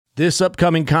This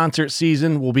upcoming concert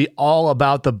season will be all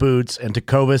about the boots, and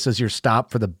Tecovas is your stop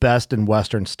for the best in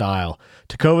Western style.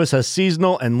 Tecovas has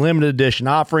seasonal and limited edition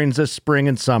offerings this spring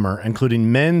and summer,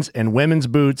 including men's and women's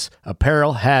boots,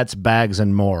 apparel, hats, bags,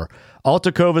 and more. All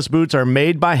Tecovas boots are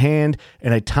made by hand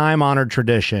in a time-honored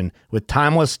tradition with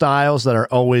timeless styles that are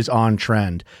always on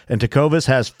trend. And Tecovas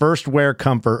has first wear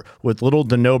comfort with little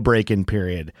to no break-in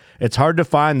period. It's hard to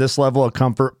find this level of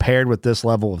comfort paired with this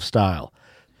level of style.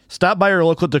 Stop by your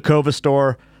local Tecovas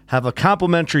store, have a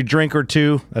complimentary drink or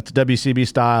two, that's WCB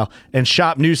style, and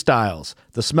shop new styles.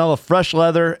 The smell of fresh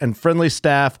leather and friendly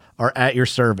staff are at your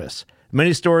service.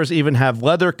 Many stores even have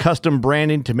leather custom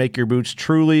branding to make your boots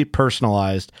truly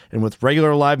personalized. And with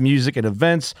regular live music and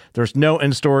events, there's no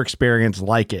in-store experience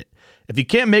like it. If you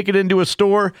can't make it into a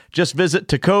store, just visit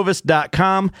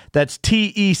tecovas.com. That's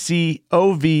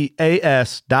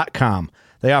TECOVAS.com.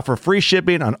 They offer free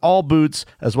shipping on all boots,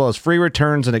 as well as free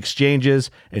returns and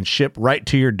exchanges, and ship right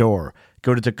to your door.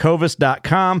 Go to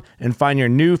tecovas.com and find your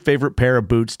new favorite pair of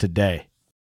boots today.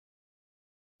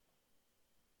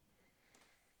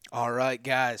 All right,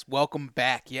 guys, welcome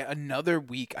back. Yet another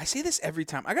week. I say this every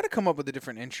time. I got to come up with a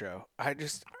different intro.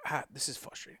 This is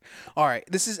frustrating. All right,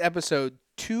 this is episode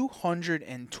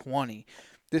 220.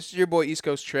 This is your boy East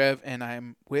Coast Trev, and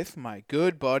I'm with my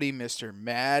good buddy, Mr.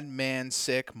 Madman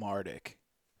Sick Mardick.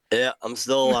 Yeah, I'm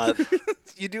still alive.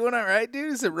 You doing all right,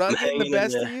 dude? Is the run getting the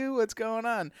best of you? What's going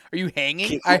on? Are you hanging?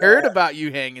 Keep I heard about you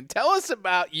hanging. Tell us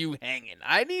about you hanging.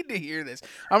 I need to hear this.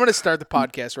 I'm going to start the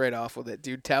podcast right off with it,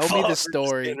 dude. Tell me the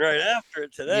story. Right after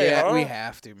it today, Yeah, we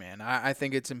have to, man. I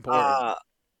think it's important.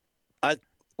 I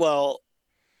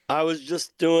was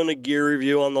just doing a gear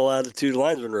review on the Latitude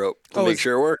linesman rope to make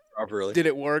sure it worked properly. Did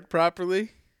it work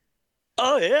properly?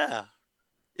 Oh, yeah.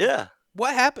 Yeah.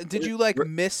 What happened? Did you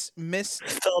miss?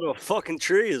 Fell to a fucking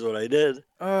tree is what I did.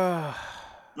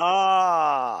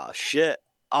 Shit.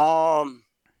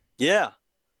 Yeah.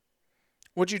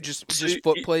 Would you just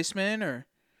foot placement or?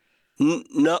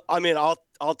 No, I mean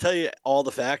I'll tell you all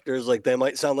the factors. Like they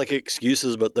might sound like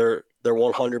excuses, but they're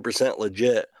 100%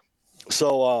 legit.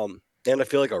 So and I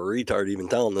feel like a retard even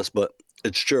telling this, but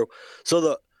it's true.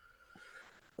 So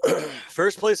the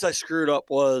first place I screwed up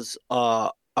was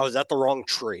I was at the wrong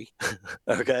tree.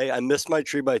 Okay. I missed my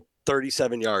tree by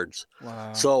 37 yards.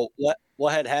 Wow. So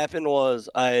what had happened was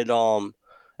I'd found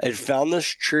this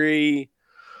tree.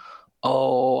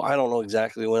 Oh, I don't know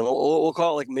exactly when. We'll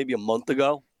call it like maybe a month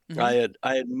ago. Mm-hmm.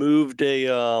 I had moved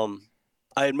a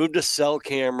cell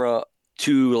camera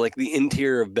to like the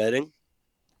interior of bedding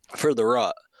for the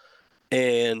rut.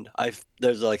 And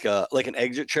there's like an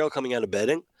exit trail coming out of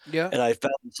bedding. Yeah. And I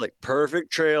found this like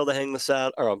perfect trail to hang the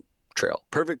saddle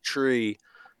perfect tree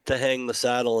to hang the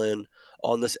saddle in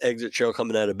on this exit trail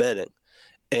coming out of bedding.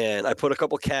 And I put a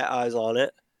couple cat eyes on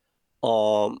it.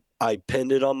 I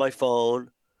pinned it on my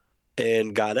phone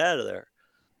and got out of there.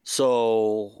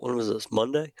 So when was this?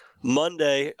 Monday,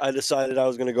 I decided I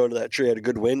was going to go to that tree. I had a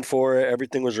good wind for it.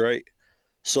 Everything was right.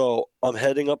 So I'm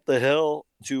heading up the hill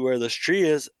to where this tree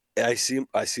is. I see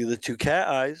the two cat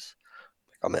eyes.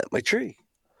 I'm at my tree.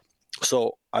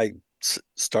 So I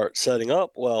start setting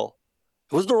up. Well,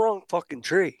 it was the wrong fucking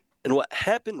tree. And what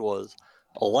happened was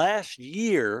last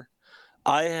year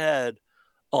I had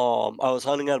I was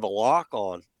hunting out of a lock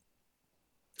on.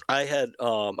 I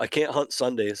can't hunt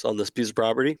Sundays on this piece of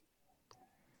property.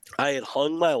 I had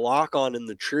hung my lock on in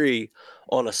the tree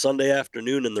on a Sunday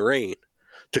afternoon in the rain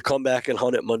to come back and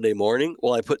hunt it Monday morning.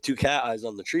 Well, I put two cat eyes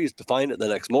on the trees to find it the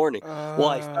next morning. Well,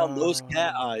 I found those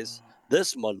cat eyes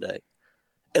this Monday.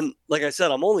 And like I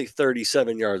said, I'm only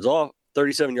 37 yards off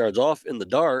in the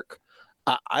dark.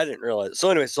 I didn't realize it. So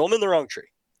anyway, so I'm in the wrong tree.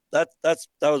 That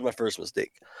was my first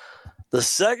mistake. The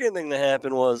second thing that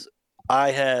happened was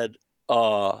I had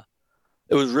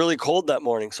it was really cold that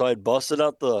morning, so I busted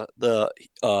out the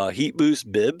heat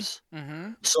boost bibs.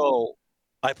 Mm-hmm. So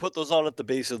I put those on at the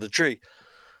base of the tree.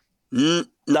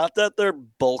 Not that they're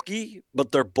bulky,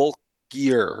 but they're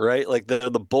bulkier, right? Like they're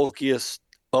the bulkiest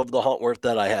of the Huntworth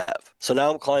that I have. So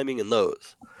now I'm climbing in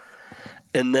those.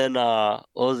 And then what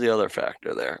was the other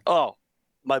factor there? Oh,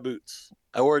 my boots.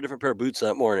 I wore a different pair of boots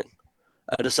that morning.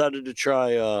 I decided to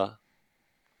try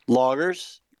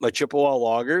loggers, my Chippewa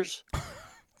loggers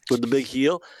with the big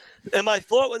heel. And my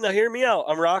thought, now hear me out.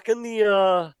 I'm rocking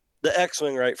the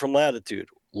X-Wing right from Latitude.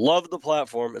 Love the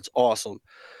platform. It's awesome.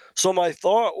 So my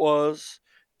thought was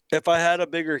if I had a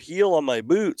bigger heel on my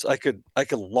boots, I could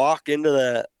lock into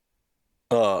that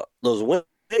those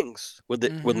wings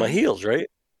with my heels, right?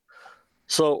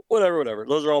 So whatever.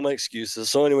 Those are all my excuses.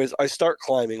 So anyways, I start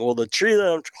climbing. Well, the tree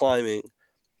that I'm climbing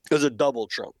is a double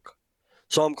trunk.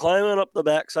 So I'm climbing up the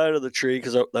backside of the tree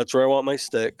because that's where I want my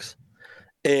sticks.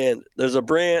 And there's a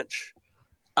branch,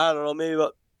 I don't know, maybe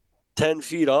about 10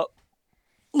 feet up,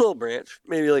 little branch,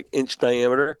 maybe like inch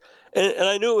diameter. And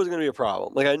I knew it was going to be a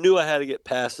problem. Like I knew I had to get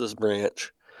past this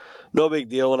branch. No big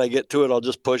deal. When I get to it, I'll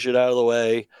just push it out of the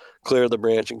way, clear the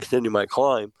branch, and continue my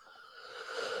climb.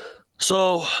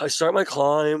 So I start my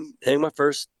climb, hang my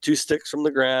first 2 sticks from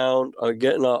the ground,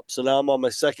 getting up. So now I'm on my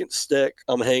second stick.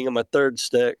 I'm hanging my third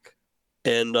stick.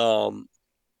 And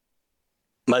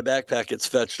my backpack gets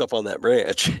fetched up on that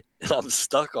branch. And I'm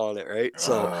stuck on it, right?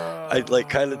 So I like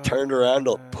kind of turned around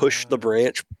to push the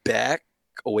branch back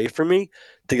away from me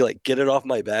to like get it off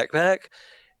my backpack.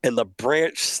 And the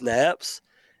branch snaps.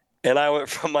 And I went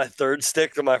from my third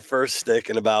stick to my first stick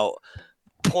in about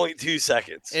 0.2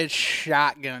 seconds. It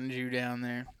shotgunned you down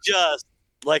there. Just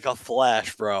like a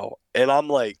flash, bro. And I'm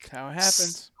like, that's how it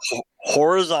happens.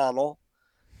 Horizontal.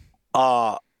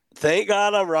 Thank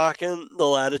God I'm rocking the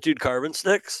Latitude carbon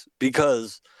sticks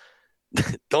because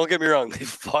don't get me wrong, they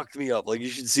fucked me up. Like you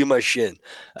should see my shin.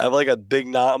 I have like a big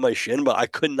knot on my shin, but I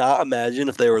could not imagine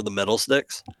if they were the metal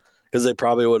sticks because they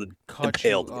probably would have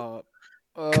impaled me. Cut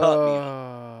me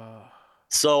up.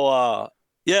 So,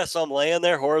 so I'm laying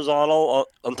there horizontal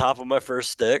on top of my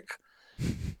first stick.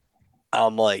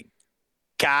 I'm like,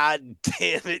 God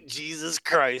damn it, Jesus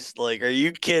Christ. Like, are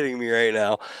you kidding me right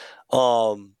now?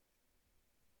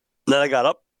 Then I got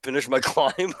up, finished my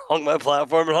climb, hung my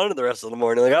platform, and hunted the rest of the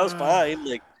morning. Like, I was fine.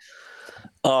 Like,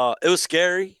 it was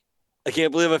scary. I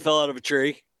can't believe I fell out of a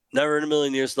tree. Never in a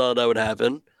million years thought that would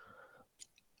happen.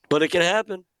 But it can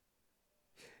happen.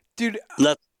 Dude.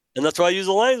 And that's why I use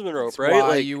a linesman rope, right?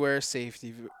 Why you wear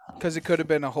safety. Because it could have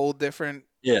been a whole different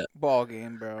ball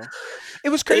game, bro. It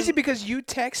was crazy because you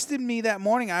texted me that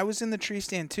morning. I was in the tree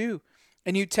stand too.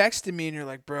 And you texted me and you're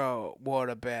like, bro, what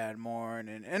a bad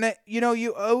morning. And,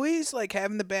 you always like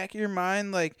have in the back of your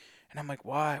mind, like, and I'm like,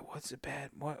 why? What's a bad,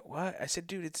 what? I said,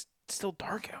 dude, it's still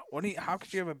dark out. How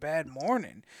could you have a bad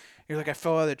morning? You're like, I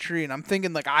fell out of the tree. And I'm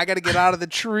thinking, like, I got to get out of the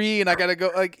tree and I got to go,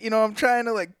 like, I'm trying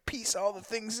to, like, piece all the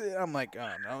things in. I'm like,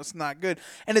 oh, no, it's not good.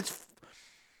 And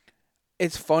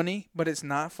it's funny, but it's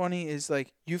not funny. Is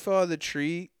like, you fell out of the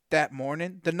tree that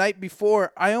morning. The night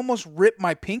before, I almost ripped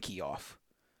my pinky off.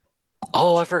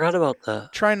 Oh, I forgot about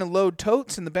that. Trying to load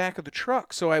totes in the back of the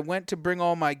truck. So I went to bring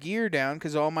all my gear down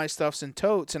because all my stuff's in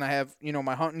totes. And I have,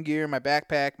 my hunting gear, my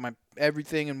backpack, my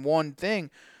everything in one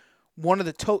thing. One of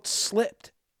the totes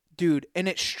slipped. Dude, and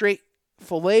it straight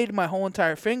filleted my whole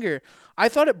entire finger. I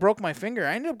thought it broke my finger.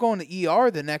 I ended up going to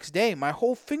ER the next day. My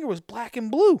whole finger was black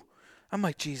and blue. I'm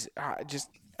like, geez,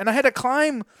 and I had to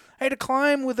climb.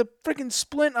 With a freaking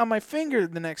splint on my finger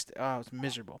the next. Oh, it was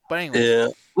miserable. But anyway. Yeah.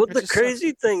 What the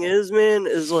crazy thing is, man,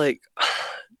 is like,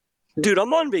 dude,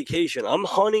 I'm on vacation. I'm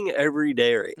hunting every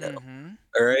day right now. Mm-hmm.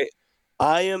 All right.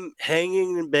 I am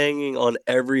hanging and banging on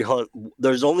every hunt.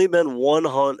 There's only been one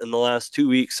hunt in the last 2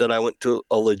 weeks that I went to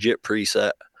a legit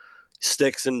preset.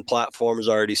 Sticks and platforms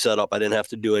already set up. I didn't have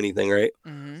to do anything, right?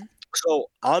 Mm-hmm. So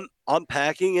I'm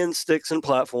packing in sticks and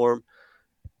platform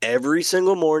every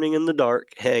single morning in the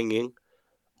dark, hanging.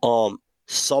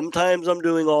 Sometimes I'm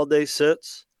doing all day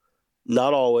sits,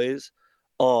 not always.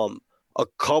 A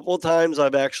couple times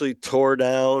I've actually tore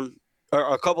down.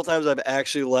 Or a couple times I've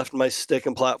actually left my stick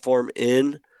and platform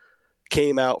in,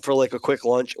 came out for like a quick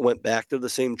lunch, went back to the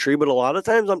same tree. But a lot of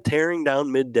times I'm tearing down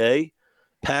midday,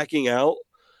 packing out,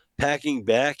 packing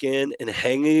back in, and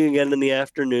hanging again in the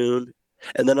afternoon.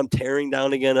 And then I'm tearing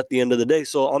down again at the end of the day.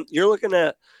 So you're looking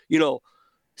at,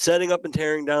 setting up and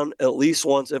tearing down at least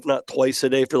once, if not twice a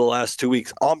day for the last 2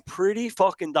 weeks. I'm pretty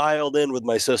fucking dialed in with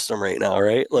my system right now,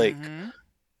 right? Like,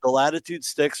 the Latitude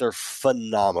sticks are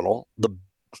phenomenal.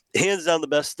 Hands down the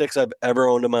best sticks I've ever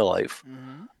owned in my life.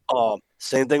 Mm-hmm.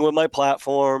 Same thing with my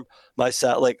platform, my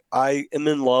set. Like, I am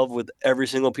in love with every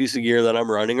single piece of gear that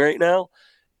I'm running right now,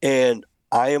 and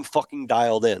I am fucking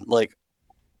dialed in. Like,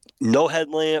 no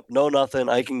headlamp, no nothing.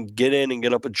 I can get in and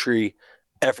get up a tree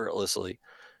effortlessly.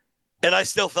 And I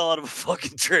still fell out of a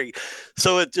fucking tree.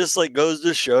 So it just like goes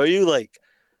to show you, like,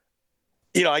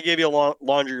 I gave you a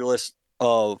laundry list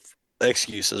of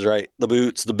excuses, right? The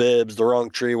boots, the bibs, the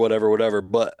wrong tree, whatever.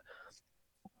 But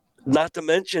not to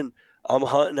mention, I'm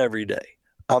hunting every day.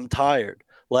 I'm tired,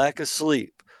 lack of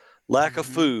sleep, lack of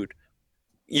food.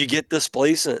 You get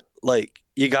displacement. Like,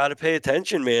 you got to pay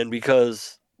attention, man,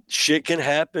 because shit can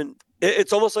happen.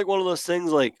 It's almost like one of those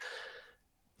things, like,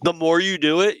 the more you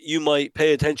do it, you might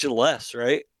pay attention less,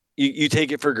 right? You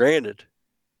take it for granted.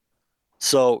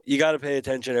 So you got to pay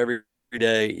attention every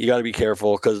day. You got to be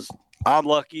careful because I'm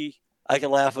lucky. I can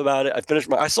laugh about it.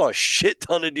 I saw a shit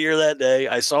ton of deer that day.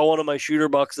 I saw one of my shooter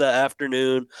bucks that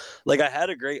afternoon. Like, I had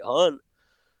a great hunt,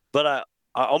 but I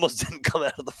almost didn't come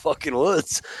out of the fucking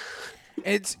woods.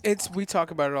 We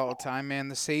talk about it all the time, man.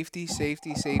 The safety.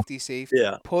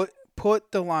 Yeah.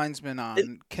 Put the linesman on. It,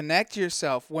 Connect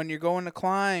yourself when you're going to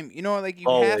climb. You know, like you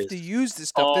have always. to use this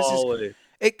stuff. Always.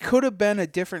 It could have been a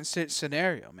different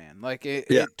scenario, man. Like Yeah.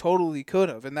 it totally could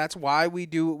have, and that's why we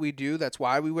do what we do. That's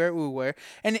why we wear what we wear.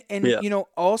 And Yeah. you know,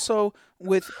 also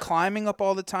with climbing up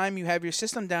all the time, you have your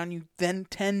system down. You then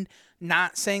tend,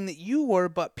 not saying that you were,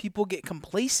 but people get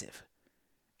complacent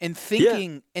and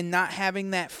thinking and not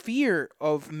having that fear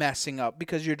of messing up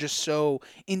because you're just so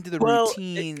into the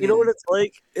routine. You know what it's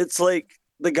like? It's like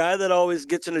the guy that always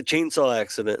gets in a chainsaw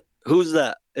accident. Who's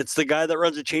that? It's the guy that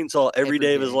runs a chainsaw every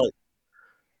day of his life.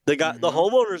 The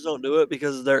homeowners don't do it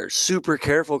because they're super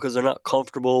careful because they're not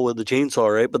comfortable with the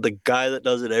chainsaw, right? But the guy that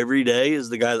does it every day is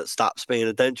the guy that stops paying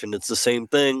attention. It's the same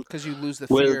thing because you lose the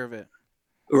fear of it,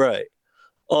 right?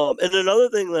 And another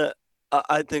thing that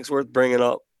I think is worth bringing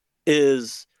up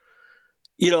is,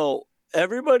 you know,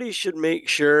 everybody should make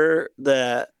sure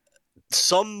that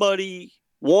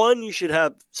you should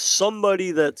have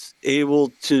somebody that's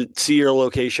able to see your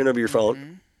location of your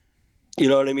phone. You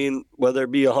know what I mean? Whether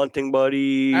it be a hunting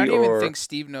buddy I don't even think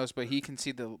Steve knows, but he can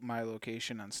see my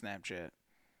location on Snapchat.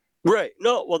 Right.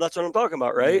 No, well, that's what I'm talking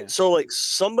about, right? Yeah. So, like,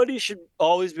 somebody should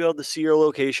always be able to see your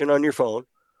location on your phone,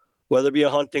 whether it be a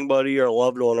hunting buddy or a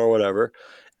loved one or whatever.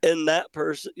 And that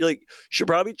person, like, should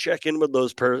probably check in with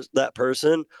that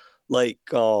person, like,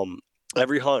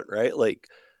 every hunt, right? Like,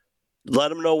 let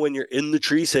them know when you're in the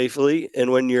tree safely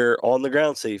and when you're on the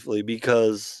ground safely,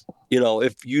 because, you know,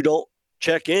 if you don't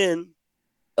check in,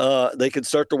 they could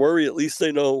start to worry. At least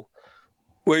they know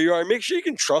where you are. Make sure you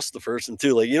can trust the person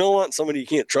too. Like, you don't want somebody you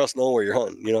can't trust knowing where you're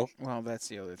hunting, you know? Well, that's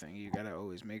the other thing. You got to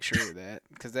always make sure of that,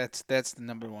 because that's the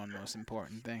number one most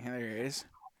important thing. There it is.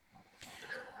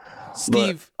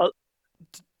 Steve,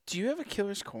 do you have a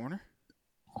killer's corner?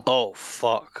 Oh,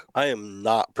 fuck. I am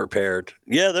not prepared.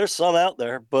 Yeah, there's some out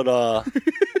there, but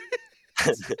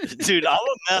dude, I'm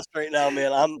a mess right now,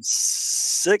 man. I'm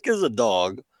sick as a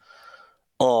dog.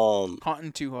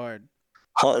 Hunting too hard.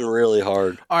 Hunting really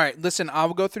hard. All right, listen,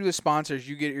 I'll go through the sponsors.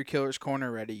 You get your killer's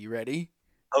corner ready. You ready?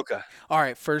 Okay. All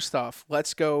right, first off,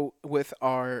 let's go with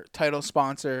our title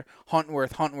sponsor,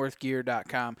 Huntworth,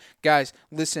 huntworthgear.com. Guys,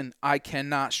 listen, I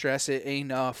cannot stress it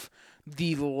enough.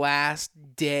 The last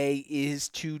day is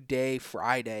today,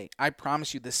 Friday. I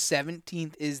promise you, the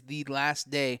 17th is the last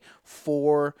day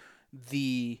for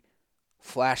the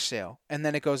flash sale. And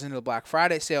then it goes into the Black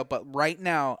Friday sale. But right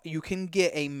now, you can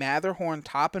get a Matterhorn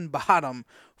top and bottom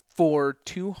for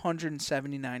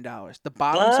 $279.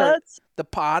 The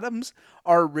bottoms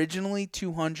are originally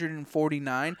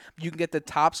 $249. You can get the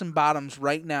tops and bottoms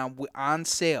right now on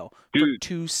sale for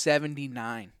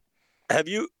 $279. Have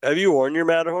you worn your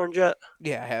Matterhorn yet?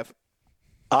 Yeah, I have.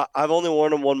 I've only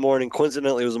worn them one morning.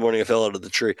 Coincidentally, it was the morning I fell out of the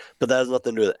tree, but that has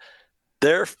nothing to do with it.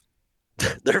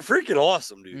 They're freaking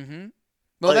awesome, dude. Mm-hmm.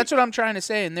 Well, that's what I'm trying to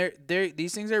say, and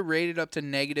these things are rated up to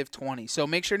 -20. So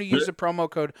make sure to use the promo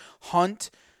code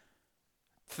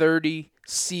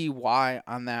HUNT30CY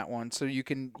on that one, so you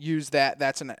can use that.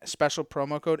 That's a special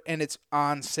promo code, and it's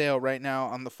on sale right now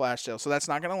on the flash sale. So that's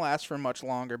not going to last for much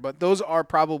longer, but those are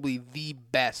probably the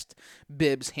best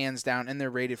bibs, hands down, and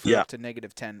they're rated for up to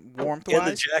 -10. Warmth-wise,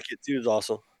 and the jacket too is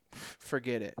awesome.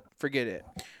 Forget it.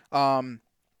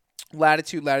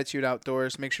 Latitude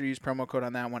Outdoors. Make sure you use promo code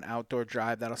on that one, Outdoor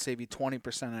Drive. That'll save you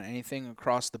 20% on anything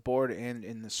across the board and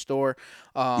in the store.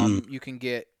 You can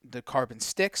get the carbon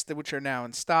sticks, which are now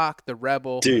in stock. The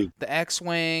Rebel, the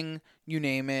X-Wing, you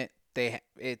name it.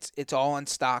 It's all in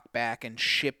stock back and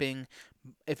shipping.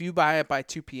 If you buy it by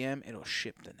 2 p.m., it'll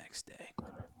ship the next day.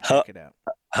 Check it out.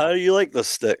 How do you like the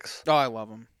sticks? Oh, I love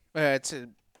them.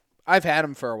 I've had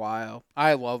them for a while.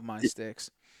 I love my sticks.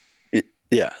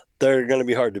 Yeah, they're going to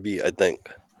be hard to beat, I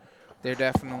think. They're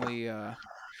definitely a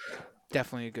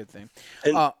good thing.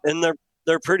 And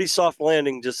they're pretty soft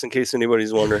landing, just in case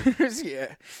anybody's wondering.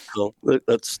 Yeah. So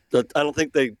I don't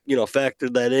think they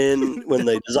factored that in when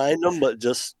they designed them, but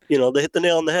just they hit the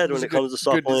nail on the head when it comes to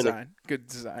soft landing. Good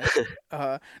design.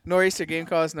 Nor'easter Game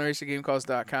Calls,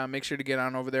 nor'eastergamecalls.com. Make sure to get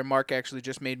on over there. Mark actually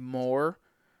just made more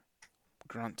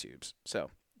grunt tubes,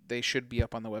 so they should be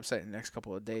up on the website in the next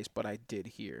couple of days, but I did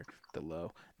hear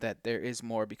that there is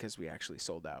more because we actually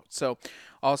sold out. So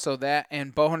also that,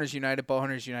 and Bowhunters United,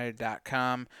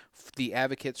 bowhuntersunited.com, the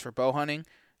advocates for bow hunting.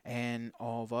 and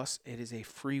all of us. It is a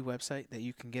free website that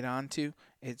you can get onto.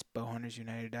 It's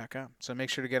bowhuntersunited.com. So make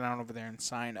sure to get on over there and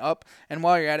sign up. And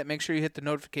while you're at it, make sure you hit the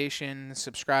notification,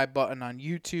 subscribe button on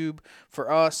YouTube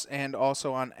for us, and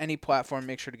also on any platform.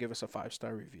 Make sure to give us a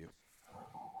 5-star review.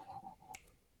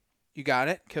 You got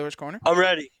it? Killer's Corner? I'm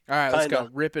ready. All right, let's Kinda. go.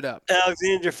 Rip it up.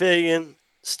 Alexandra Fagan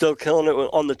still killing it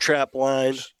on the trap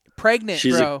line. Pregnant,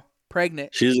 bro.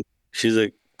 Pregnant. She's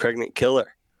a pregnant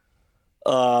killer.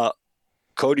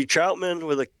 Cody Troutman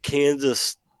with a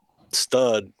Kansas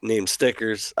stud named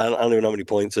Stickers. I don't even know how many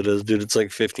points it is, dude. It's like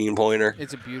 15-pointer.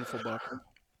 It's a beautiful buck.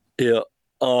 Yeah.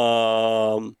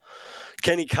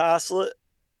 Kenny Coslett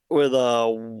with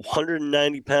a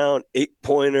 190-pound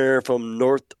 8-pointer from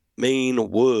North Maine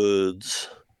Woods.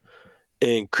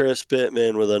 And Chris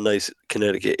Pittman with a nice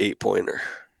Connecticut 8-pointer.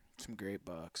 Some great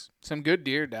bucks. Some good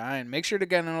deer dying. Make sure to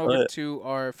get on over to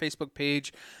our Facebook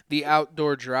page, The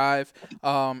Outdoor Drive,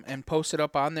 and post it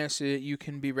up on there so that you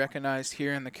can be recognized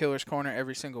here in the Killer's Corner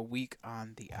every single week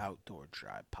on the Outdoor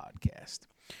Drive podcast.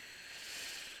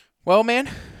 Well, man.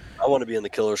 I want to be in the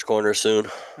Killer's Corner soon.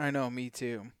 I know, me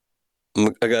too.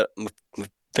 I got my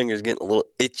fingers getting a little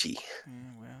itchy. Yeah,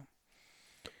 well.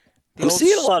 I'm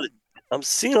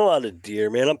seeing a lot of deer,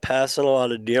 man. I'm passing a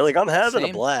lot of deer. Like, I'm having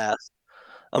a blast.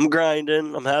 I'm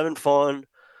grinding. I'm having fun.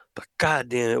 But God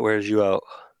damn, it wears you out.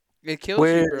 It kills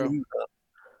you, bro.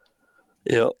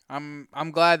 Yep.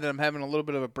 I'm glad that I'm having a little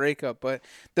bit of a breakup, but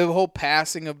the whole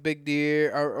passing of big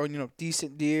deer or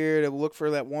decent deer to look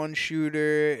for that one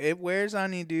shooter, it wears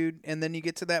on you, dude. And then you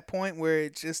get to that point where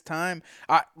it's just time.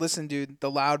 Listen, dude, the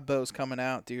loud bow's coming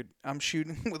out, dude. I'm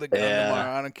shooting with a gun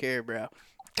tomorrow. I don't care, bro.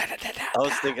 I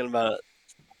was thinking about it.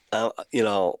 I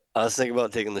was thinking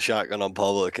about taking the shotgun on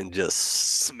public and just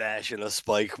smashing a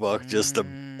spike buck, just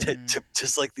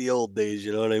like the old days.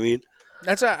 You know what I mean?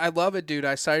 I love it, dude.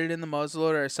 I sighted in the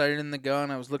muzzleloader. I sighted in the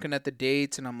gun. I was looking at the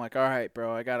dates, and I'm like, all right,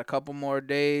 bro, I got a couple more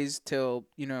days till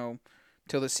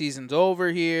the season's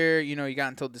over here. You got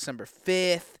until December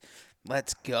 5th.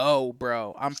 Let's go,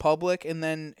 bro. I'm public, and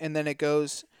then it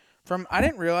goes from. I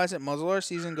didn't realize that muzzleloader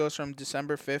season goes from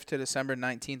December 5th to December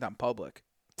 19th on public.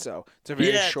 So it's a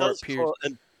very short period.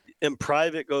 And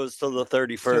private goes till the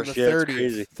 31st. So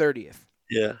the 30th.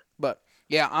 Yeah. But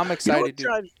yeah, I'm excited,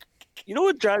 dude. You know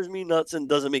what drives me nuts and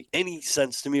doesn't make any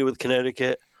sense to me with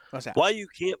Connecticut? What's that? Why you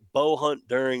can't bow hunt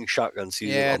during shotgun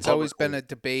season? Yeah, it's always been a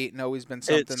debate and always been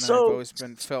something that I've always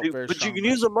felt very But strong you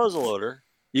can use a muzzleloader.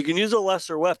 You can use a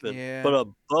lesser weapon. Yeah. But a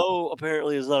bow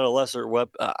apparently is not a lesser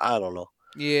weapon. I don't know.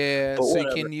 Yeah, so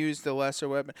you can use the lesser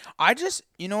weapon.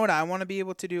 You know what I want to be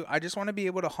able to do? I just want to be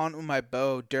able to hunt with my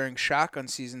bow during shotgun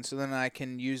season so then I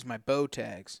can use my bow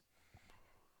tags.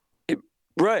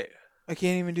 Right. I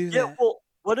can't even do that. Yeah, well,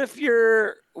 what if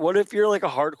you're like a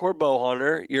hardcore bow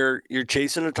hunter? You're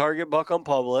chasing a target buck on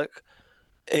public,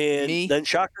 and then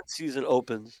shotgun season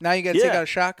opens. Now you got to take out a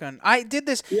shotgun. I did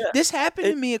this. Yeah. This happened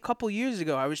to me a couple years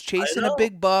ago. I was chasing a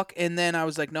big buck, and then I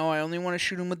was like, no, I only want to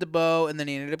shoot him with the bow, and then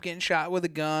he ended up getting shot with a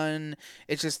gun.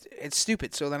 It's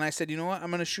stupid. So then I said, you know what?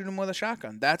 I'm going to shoot him with a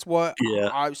shotgun. That's what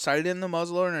I sighted in the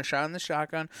muzzleloader, and I shot in the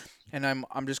shotgun, and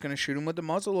I'm just going to shoot him with the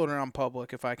muzzleloader on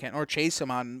public if I can, or chase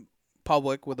him on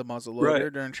public with a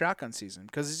muzzleloader during shotgun season,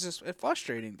 because it's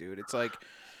frustrating, dude. It's like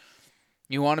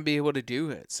you want to be able to do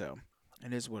it, so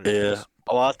it is what it is. Yeah.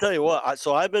 Well, I'll tell you what.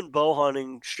 So I've been bow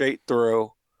hunting straight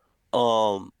through.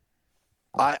 I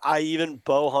even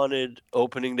bow hunted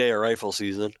opening day of rifle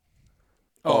season.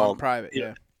 On private,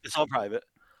 yeah. It's on private.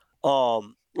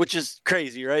 Which is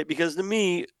crazy, right? Because to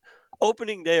me,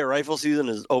 opening day of rifle season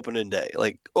is opening day.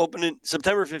 Like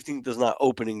September 15th is not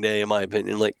opening day in my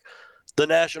opinion. Like the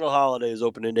national holiday is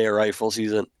opening day of rifle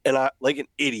season, and I, like an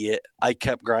idiot, I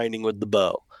kept grinding with the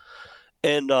bow.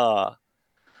 And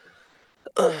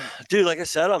dude, like I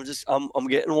said, I'm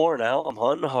getting worn out. I'm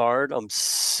hunting hard. I'm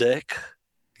sick.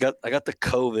 I got the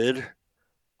COVID.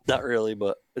 Not really,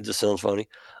 but it just sounds funny.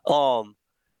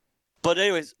 But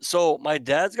anyways, so my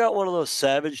dad's got one of those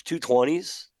Savage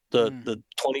 220s, the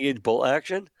 20 gauge bolt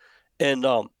action, and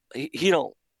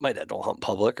my dad don't hunt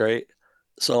public, right?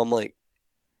 So I'm like,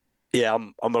 yeah,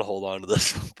 I'm gonna hold on to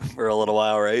this for a little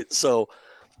while, right? So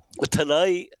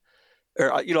tonight,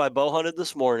 I bow hunted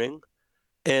this morning,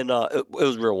 and it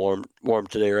was real warm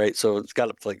today, right? So it's got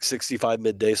up to like 65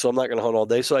 midday. So I'm not gonna hunt all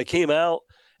day. So I came out,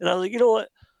 and I was like, you know what?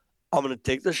 I'm gonna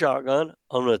take the shotgun.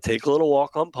 I'm gonna take a little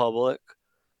walk on public.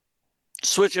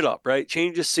 Switch it up, right?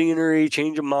 Change the scenery,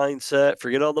 change the mindset,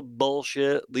 forget all the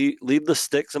bullshit, leave the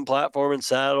sticks and platform and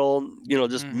saddle,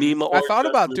 just me. I thought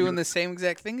about doing the same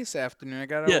exact thing this afternoon. I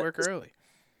got to work early.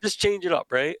 Just change it up,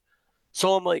 right?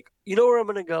 So I'm like, you know where I'm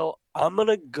going to go? I'm going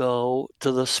to go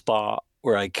to the spot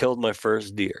where I killed my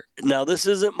first deer. Now, this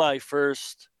isn't my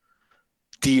first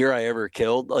deer I ever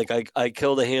killed. Like I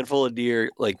killed a handful of deer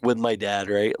like with my dad,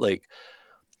 right? Like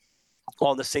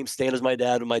on the same stand as my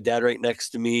dad, with my dad right next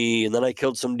to me. And then I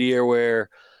killed some deer where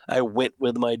I went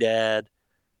with my dad.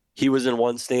 He was in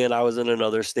one stand, I was in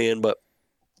another stand. But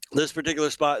this particular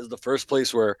spot is the first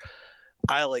place where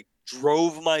I like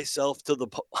drove myself to the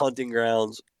hunting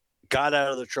grounds, got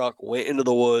out of the truck, went into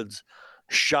the woods,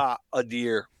 shot a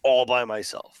deer all by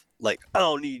myself. Like, I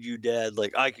don't need you, Dad.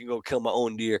 Like, I can go kill my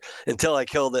own deer. Until I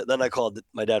killed it, then I called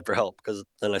my dad for help because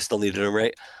then I still needed him,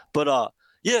 right? But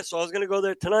yeah, so I was gonna go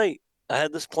there tonight. I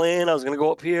had this plan. I was gonna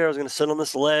go up here. I was gonna sit on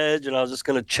this ledge, and I was just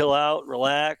gonna chill out and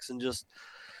relax and just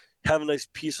have a nice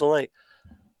peaceful night.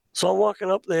 So I'm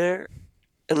walking up there,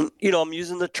 and I'm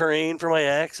using the terrain for my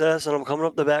access, and I'm coming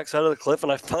up the backside of the cliff,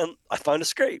 and I find a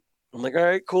scrape. I'm like, all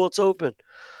right, cool, it's open.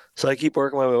 So I keep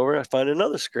working my way over, and I find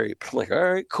another scrape. I'm like,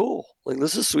 all right, cool. Like,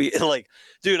 this is sweet. And like,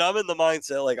 dude, I'm in the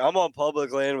mindset, like, I'm on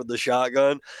public land with the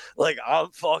shotgun. Like,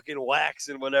 I'm fucking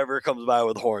waxing whenever it comes by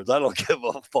with horns. I don't give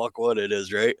a fuck what it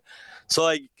is, right? So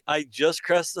I just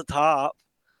crest the top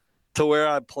to where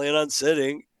I plan on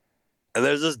sitting, and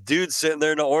there's this dude sitting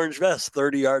there in an orange vest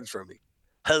 30 yards from me.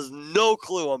 Has no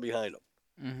clue I'm behind him.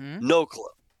 Mm-hmm. No clue.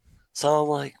 So I'm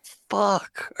like,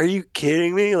 fuck, are you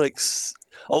kidding me? Like,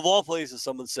 of all places,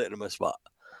 someone's sitting in my spot.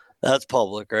 That's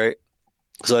public, right?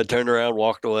 So I turned around,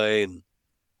 walked away, and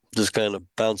just kind of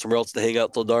found somewhere else to hang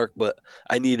out till dark. But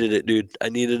I needed it, dude. I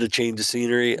needed a change of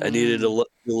scenery. I needed a look.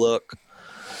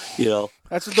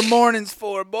 That's what the morning's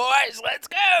for, boys. Let's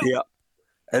go. Yeah.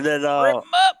 And then Rip 'em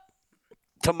up.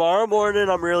 tomorrow morning,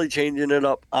 I'm really changing it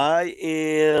up. I'm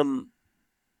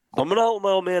going to help my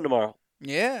old man tomorrow.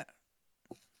 Yeah.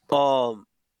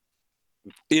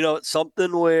 It's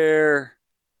something where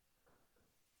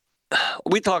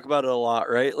we talk about it a lot,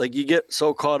 right? Like, you get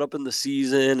so caught up in the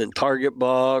season and target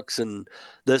bucks and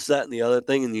this, that, and the other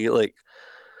thing, and you like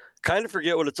kind of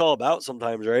forget what it's all about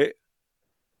sometimes, right?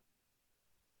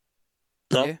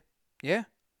 No? Yeah.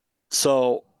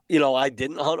 So, I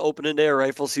didn't hunt opening day or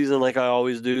rifle season like I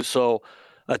always do. So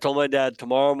I told my dad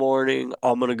tomorrow morning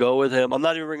I'm gonna go with him. I'm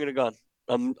not even bringing a gun.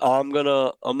 I'm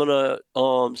gonna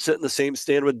sit in the same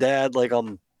stand with Dad like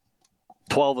I'm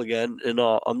 12 again, and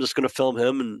I'm just gonna film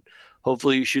him, and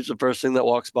hopefully he shoots the first thing that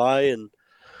walks by, and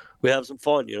we have some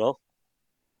fun.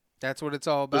 That's what it's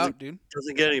all about, dude.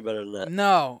 Doesn't get any better than that.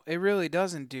 No, it really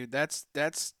doesn't, dude. That's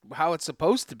how it's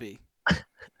supposed to be.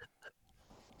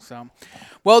 So,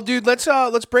 well, dude, let's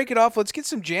break it off. Let's get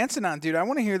some Jansen on, dude. I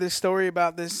want to hear this story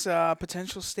about this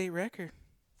potential state record.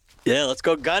 Yeah, let's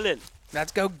go gunning.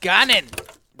 Let's go gunning.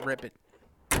 Rip it.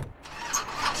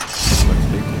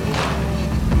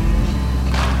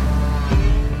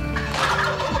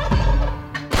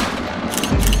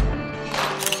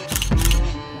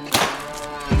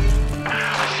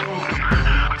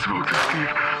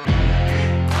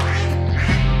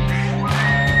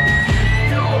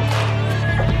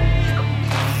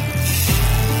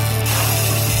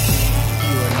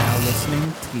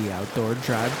 The Outdoor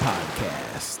Drive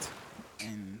Podcast.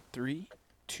 In 3,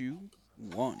 2,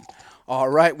 1. All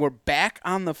right, we're back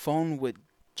on the phone with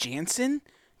Jansen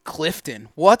Clifton.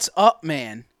 What's up,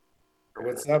 man?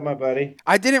 What's up, my buddy?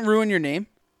 I didn't ruin your name.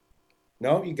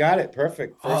 No, you got it.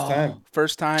 Perfect.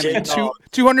 First time in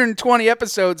 220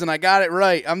 episodes, and I got it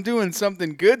right. I'm doing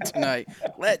something good tonight.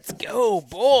 Let's go,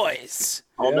 boys.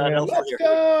 Let's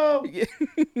go.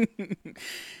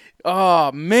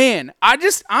 Oh, man.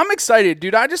 I'm excited,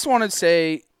 dude. I just want to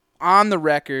say on the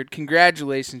record,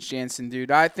 congratulations, Jansen, dude.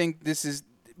 I think this is,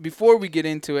 before we get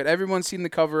into it, everyone's seen the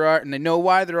cover art and they know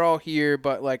why they're all here,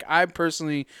 but like, I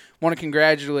personally want to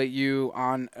congratulate you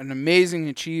on an amazing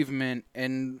achievement,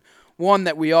 and one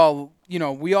that we all,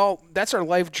 that's our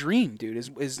life dream, dude,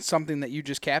 is something that you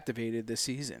just captivated this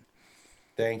season.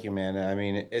 Thank you, man. I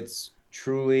mean, it's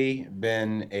truly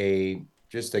been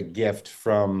just a gift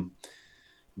from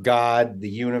God, the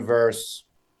universe,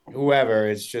 whoever.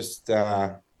 It's just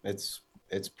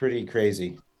it's pretty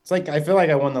crazy. It's like I feel like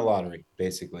I won the lottery,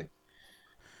 basically.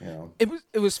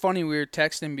 It was funny. We were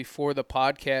texting before the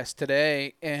podcast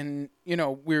today, and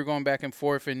we were going back and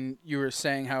forth, and you were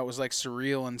saying how it was like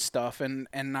surreal and stuff, and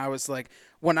I was like,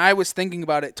 when I was thinking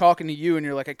about it, talking to you, and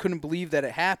you're like, I couldn't believe that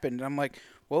it happened. And I'm like,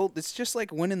 well, it's just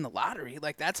like winning the lottery.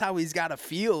 Like, that's how he's got to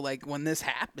feel like when this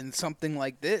happens, something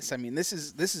like this. I mean, this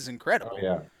is incredible.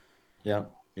 Oh,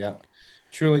 yeah.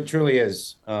 Truly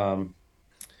is. I've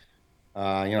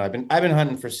been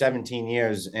hunting for 17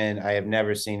 years, and I have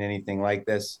never seen anything like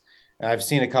this. I've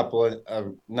seen a couple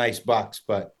of nice bucks,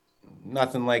 but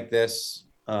nothing like this.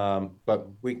 But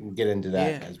we can get into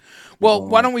that. Yeah. As we Well, go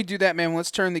why along. don't we do that, man?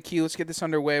 Let's turn the key. Let's get this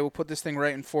underway. We'll put this thing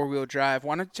right in four-wheel drive.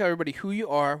 Why don't you tell everybody who you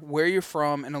are, where you're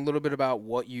from, and a little bit about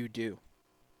what you do?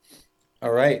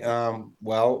 All right.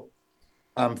 Well,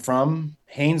 I'm from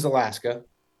Haines, Alaska.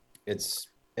 It's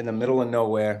in the middle of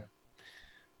nowhere.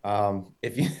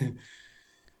 If you,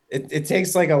 it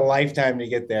takes like a lifetime to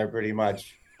get there, pretty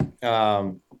much.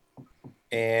 Um,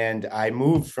 and I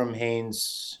moved from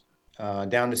Haines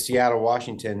down to Seattle,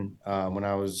 Washington, when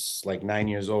I was like 9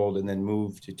 years old, and then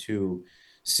moved to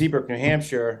Seabrook, New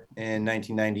Hampshire in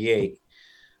 1998.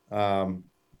 Um,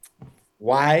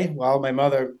 why? Well, my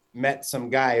mother met some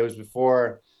guy. It was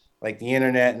before like the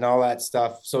internet and all that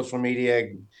stuff, social media.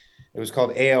 It was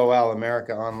called AOL,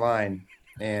 America Online.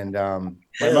 And my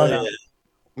Hell mother,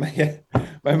 yeah.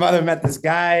 my mother met this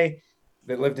guy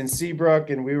that lived in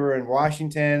Seabrook, and we were in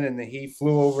Washington, and he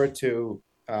flew over to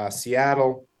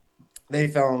Seattle. They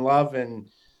fell in love, and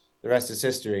the rest is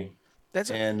history.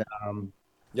 That's And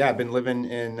yeah, I've been living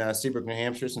in Seabrook, New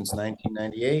Hampshire since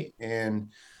 1998, and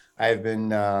I've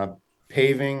been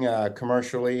paving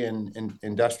commercially and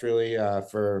industrially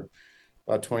for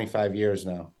about 25 years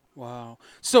now. wow.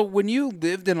 So when you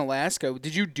lived in Alaska,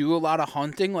 did you do a lot of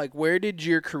hunting? Like, where did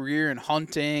your career in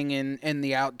hunting and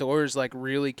the outdoors like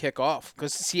really kick off?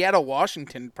 Because Seattle,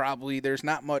 Washington, probably there's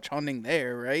not much hunting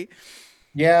there, right?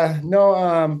 Yeah,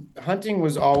 no, hunting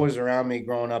was always around me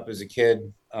growing up as a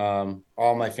kid.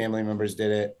 All my family members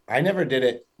did it. I never did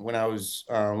it when I was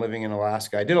living in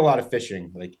Alaska. I did a lot of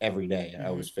fishing, like every day I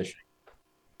Mhm. was fishing.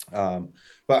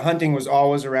 But hunting was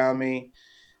always around me.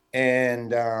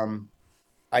 And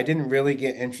I didn't really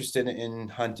get interested in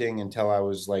hunting until I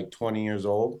was like 20 years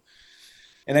old.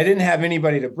 And I didn't have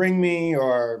anybody to bring me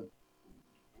or,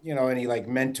 any like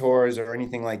mentors or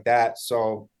anything like that.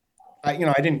 So I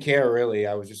didn't care really.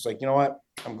 I was just like, you know what?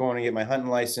 I'm going to get my hunting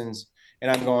license and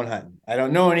I'm going hunting. I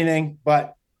don't know anything,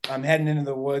 but I'm heading into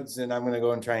the woods and I'm going to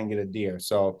go and try and get a deer.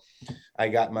 So I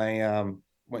got went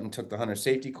and took the hunter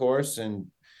safety course. And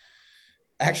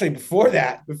actually, before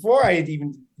I had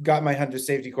even got my hunter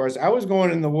safety course, I was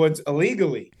going in the woods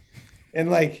illegally and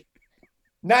like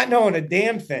not knowing a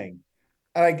damn thing.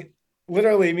 Like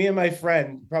literally, me and my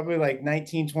friend, probably like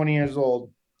 19, 20 years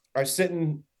old, are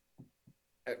sitting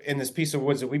in this piece of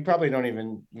woods that we probably don't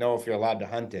even know if you're allowed to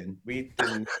hunt in. We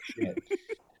didn't know shit.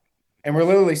 And we're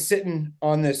literally sitting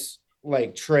on this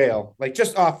like trail, like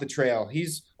just off the trail.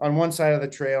 He's on one side of the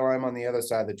trail, I'm on the other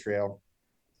side of the trail,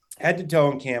 head to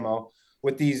toe in camo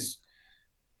with these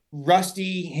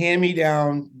rusty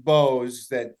hand-me-down bows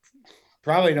that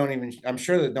probably don't even, I'm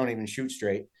sure that don't even shoot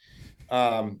straight.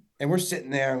 And we're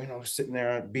sitting there, sitting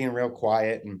there being real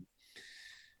quiet,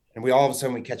 and we all of a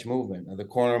sudden we catch movement at the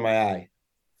corner of my eye.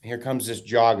 Here comes this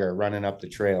jogger running up the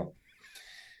trail.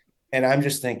 And I'm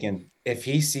just thinking, if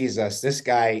he sees us, this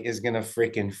guy is going to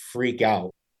freaking freak out.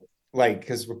 Like,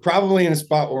 because we're probably in a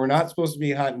spot where we're not supposed to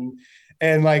be hunting.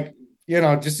 And like,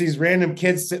 just these random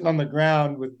kids sitting on the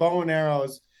ground with bow and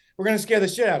arrows. We're going to scare the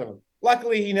shit out of him.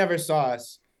 Luckily, he never saw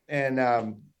us. And,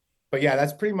 but yeah,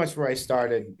 that's pretty much where I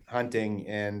started hunting.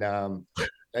 And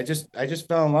I just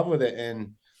fell in love with it.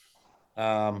 And,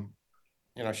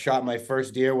 shot my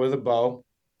first deer with a bow.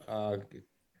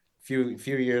 Few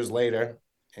years later,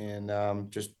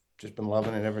 and just been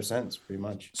loving it ever since, pretty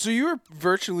much. So you were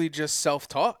virtually just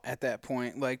self-taught at that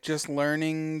point, like just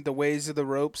learning the ways of the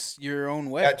ropes your own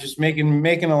Yeah, way. just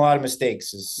making a lot of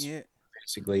mistakes is Yeah.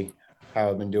 basically how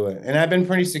I've been doing it, and I've been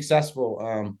pretty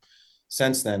successful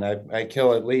since then. I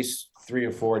kill at least 3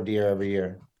 or 4 deer every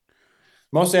year.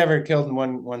 Most I ever killed in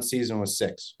one season was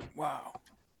 6. Wow.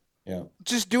 Yeah.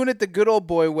 Just doing it the good old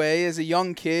boy way as a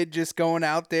young kid, just going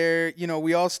out there.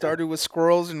 We all started with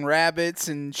squirrels and rabbits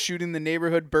and shooting the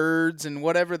neighborhood birds and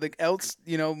whatever else,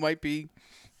 might be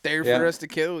there for Yeah. us to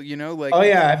kill, like. Oh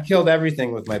yeah, I've killed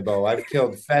everything with my bow. I've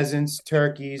killed pheasants,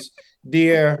 turkeys,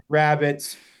 deer,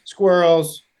 rabbits,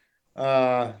 squirrels,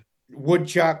 uh,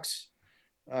 woodchucks,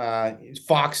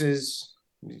 foxes,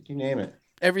 you name it.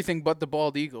 Everything but the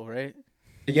bald eagle, right?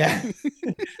 Yeah,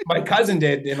 my cousin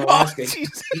did in Oh, Alaska.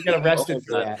 jeez. He got arrested Oh,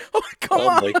 for that. Oh, come Oh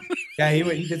on. my. Yeah,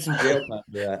 he did some jail time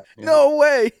for that. Yeah. No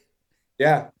way.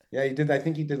 Yeah, he did. I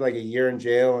think he did like a year in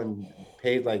jail and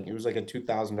paid like it was like a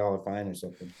 $2,000 fine or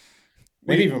something,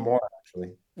 maybe We even more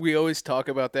actually. we always talk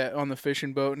about that on the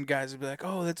fishing boat, and guys would be like,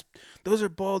 "Oh, those are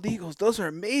bald eagles. Those are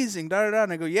amazing." Da da da.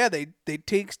 And I go, "Yeah, they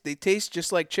taste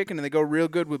just like chicken, and they go real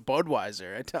good with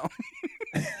Budweiser." I tell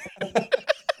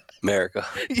America.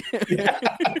 them. Yeah.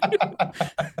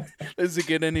 Does it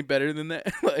get any better than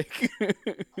that? Like,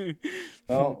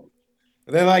 Well,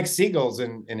 they're like seagulls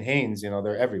in Haines.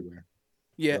 They're everywhere.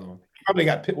 Yeah. So he probably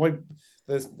got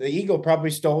the eagle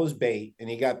probably stole his bait and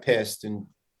he got pissed and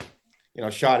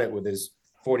shot it with his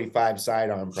 45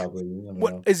 sidearm probably.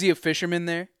 What is he a fisherman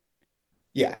there?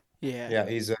 Yeah. Yeah. Yeah,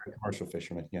 he's a commercial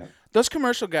fisherman. Yeah. Those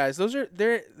commercial guys,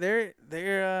 they're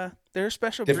a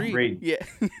special Different breed. breed.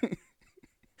 Yeah.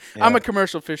 Yeah. I'm a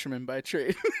commercial fisherman by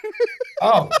trade.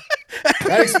 Oh,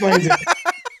 that explains it.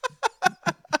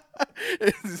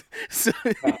 So,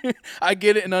 I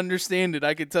get it and understand it.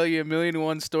 I could tell you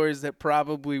 1,000,001 stories that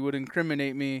probably would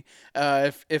incriminate me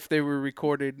if they were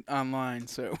recorded online.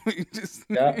 So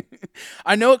Yeah.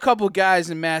 I know a couple guys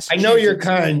in I Massachusetts. know you're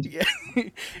kind. Yeah.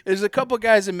 There's a couple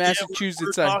guys in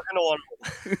Massachusetts. We're talking to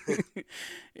one.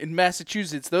 In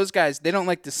Massachusetts, those guys, they don't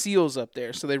like the seals up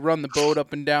there, so they run the boat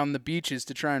up and down the beaches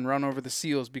to try and run over the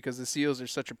seals because the seals are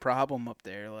such a problem up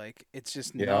there. Like, it's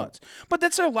just nuts. But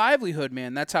that's their livelihood,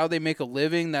 man. That's how they make a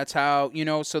living. That's how,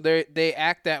 so they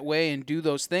act that way and do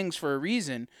those things for a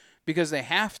reason because they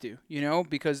have to,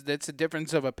 because that's the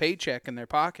difference of a paycheck in their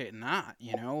pocket and not,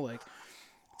 like,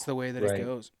 it's the way that it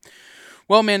goes.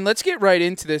 Well, man, let's get right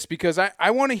into this because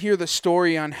I want to hear the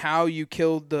story on how you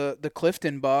killed the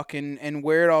Clifton buck and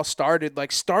where it all started.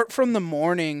 Like, start from the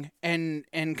morning and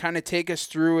kind of take us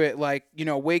through it. Like,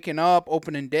 waking up,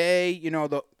 opening day.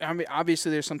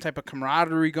 Obviously there's some type of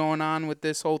camaraderie going on with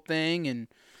this whole thing. And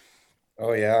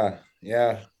Oh yeah,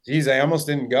 yeah. Geez, I almost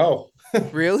didn't go.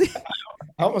 really,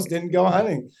 I almost didn't go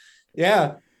hunting.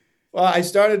 Yeah. Well, I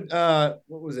started.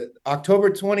 What was it?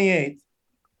 October 28th.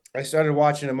 I started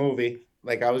watching a movie.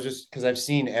 Like I was just because I've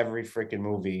seen every freaking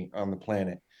movie on the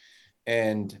planet,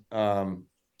 and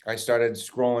I started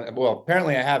scrolling. Well,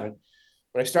 apparently I haven't,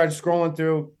 but I started scrolling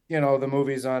through, the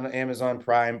movies on Amazon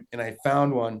Prime, and I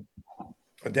found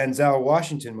a Denzel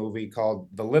Washington movie called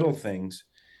The Little Things,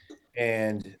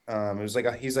 and it was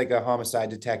like he's like a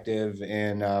homicide detective,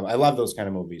 and I love those kind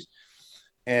of movies,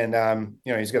 and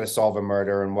he's got to solve a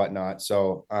murder and whatnot.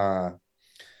 So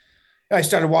I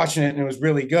started watching it, and it was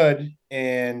really good,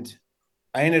 and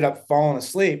I ended up falling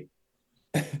asleep.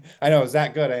 I know it was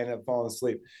that good. I ended up falling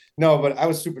asleep. No, but I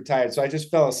was super tired. So I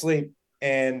just fell asleep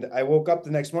and I woke up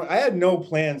the next morning. I had no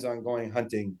plans on going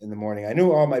hunting in the morning. I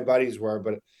knew all my buddies were,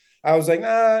 but I was like,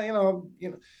 nah,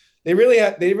 they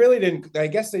really didn't. I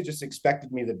guess they just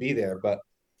expected me to be there, but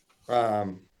I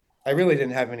really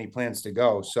didn't have any plans to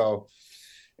go. So,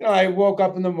 I woke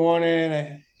up in the morning,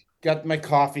 I got my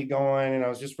coffee going and I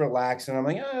was just relaxing. I'm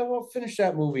like, we'll finish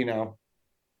that movie now.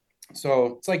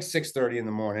 So it's like 6:30 in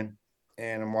the morning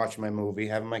and I'm watching my movie,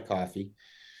 having my coffee.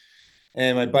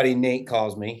 And my buddy Nate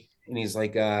calls me and he's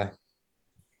like,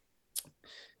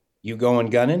 you going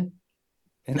gunning?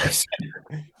 And I said,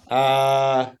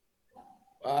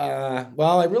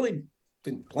 well, I really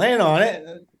didn't plan on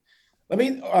it.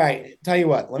 All right, tell you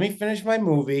what, let me finish my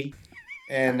movie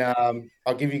and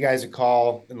I'll give you guys a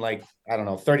call in like, I don't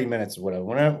know, 30 minutes or whatever.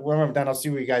 Whenever I'm done, I'll see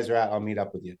where you guys are at. I'll meet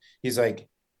up with you. He's like,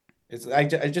 I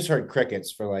just heard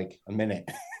crickets for like a minute.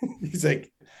 He's like,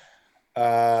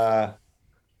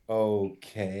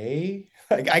 okay.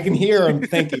 Like I can hear him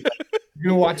thinking,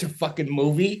 you're gonna watch a fucking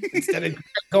movie instead of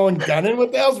going gunning?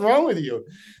 What the hell's wrong with you?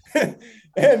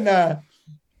 And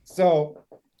so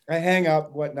I hang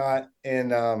up, whatnot,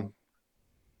 and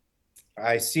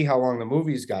I see how long the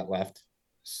movie's got left.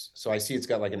 So I see it's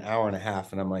got like an hour and a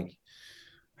half, and I'm like,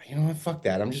 you know what? Fuck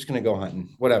that. I'm just gonna go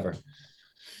hunting, whatever.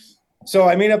 So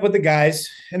I meet up with the guys,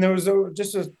 and there was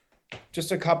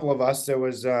just a couple of us. There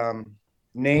was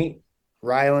Nate,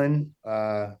 Rylan,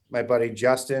 my buddy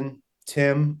Justin,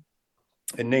 Tim,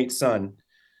 and Nate's son,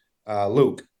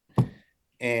 Luke.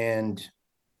 And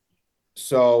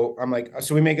so I'm like,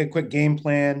 so we make a quick game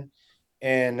plan,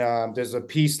 and there's a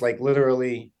piece like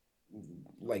literally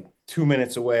like 2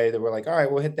 minutes away that we're like, all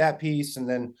right, we'll hit that piece, and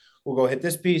then we'll go hit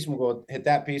this piece, and we'll go hit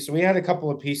that piece. So we had a couple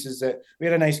of pieces that we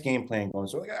had a nice game plan going.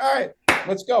 So we're like, all right,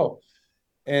 let's go.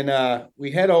 And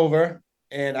we head over,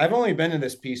 and I've only been to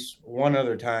this piece one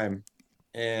other time,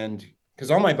 and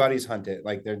because all my buddies hunt it,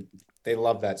 like they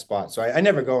love that spot. So I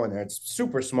never go in there. It's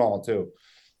super small too.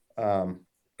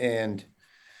 And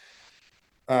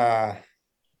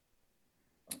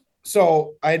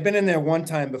so I had been in there one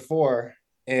time before,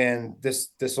 and this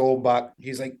old buck,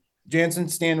 he's like, Jansen,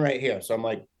 stand right here. So I'm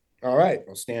like, all right,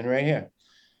 I'll stand right here.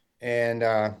 And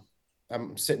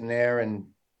I'm sitting there, and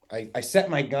I set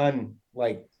my gun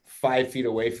like 5 feet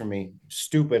away from me.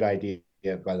 Stupid idea,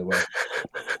 by the way.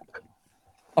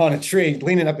 On a tree,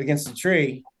 leaning up against the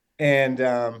tree. And,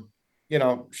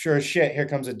 sure as shit, here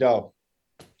comes a doe.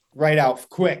 Right out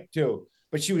quick, too.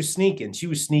 But she was sneaking. She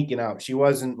was sneaking out. She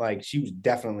wasn't like, she was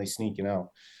definitely sneaking out.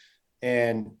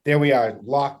 And there we are,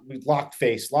 locked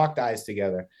face, locked eyes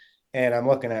together. And I'm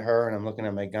looking at her and I'm looking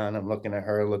at my gun. I'm looking at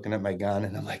her, looking at my gun.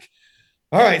 And I'm like,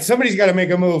 all right, somebody's got to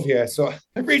make a move here. So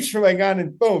I reached for my gun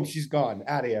and boom, she's gone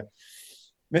out of here.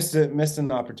 Missed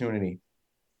an opportunity.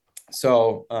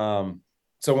 So,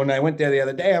 so when I went there the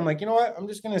other day, I'm like, you know what? I'm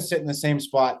just going to sit in the same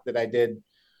spot that I did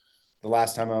the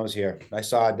last time I was here. I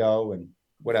saw a doe and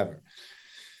whatever.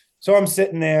 So I'm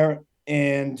sitting there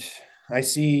and I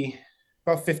see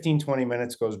about 15, 20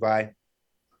 minutes goes by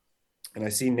and I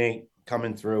see Nate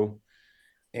coming through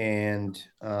and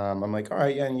I'm like, all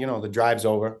right, yeah, you know, the drive's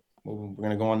over. We're going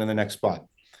to go on to the next spot.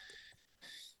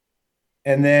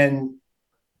 And then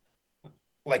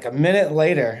like a minute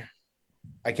later,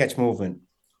 I catch movement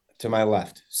to my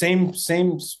left.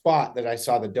 Same spot that I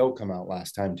saw the doe come out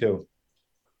last time too.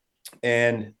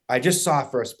 And I just saw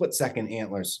for a split second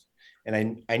antlers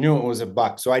and I knew it was a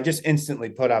buck. So I just instantly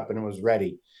put up and it was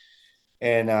ready.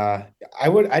 And I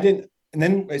didn't, and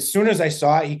then as soon as I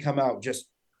saw it, he come out just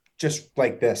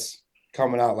like this,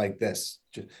 coming out like this.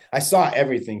 I saw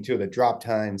everything too, the drop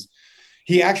tines.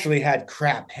 He actually had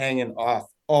crap hanging off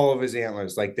all of his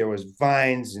antlers. Like there was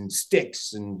vines and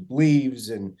sticks and leaves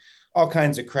and all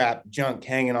kinds of crap, junk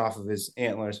hanging off of his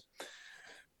antlers.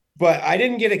 But I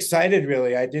didn't get excited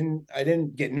really. I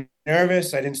didn't get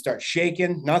nervous. I didn't start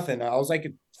shaking, nothing. All I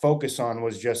could focus on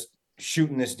was just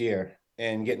shooting this deer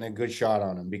and getting a good shot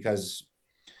on him because,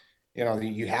 you know,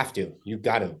 you've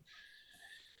got to.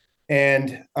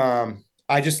 And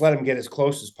I just let him get as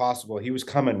close as possible. He was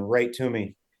coming right to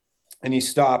me and he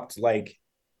stopped like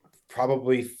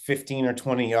probably 15 or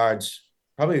 20 yards,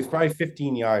 probably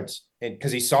 15 yards. And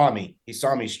because he saw me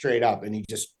straight up and he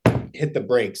just hit the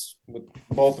brakes with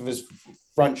both of his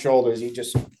front shoulders. He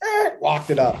just locked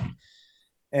it up.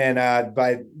 And I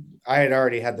had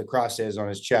already had the crosshairs on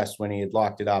his chest when he had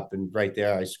locked it up. And right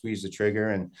there, I squeezed the trigger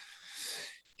and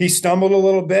he stumbled a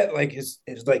little bit, like his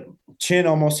like chin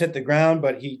almost hit the ground,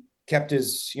 but he kept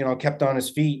on his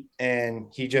feet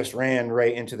and he just ran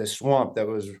right into the swamp that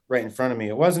was right in front of me.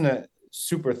 It wasn't a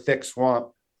super thick swamp.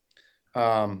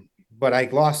 But I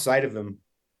lost sight of him,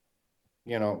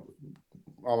 you know,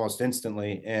 almost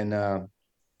instantly. And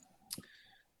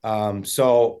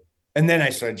and then I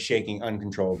started shaking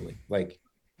uncontrollably, like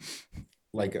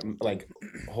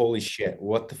holy shit,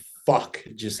 what the fuck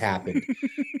just happened?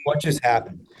 What just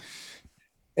happened?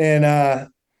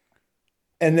 And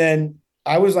then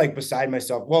I was like beside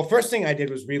myself. Well, first thing I did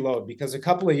was reload because a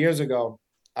couple of years ago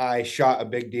I shot a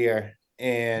big deer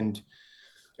and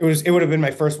it would have been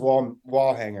my first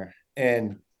wall hanger.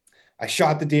 And I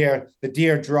shot the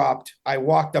deer dropped. I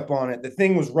walked up on it. The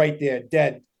thing was right there,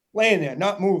 dead, laying there,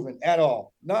 not moving at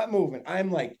all, not moving.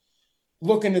 I'm like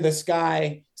looking to the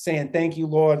sky saying, thank you,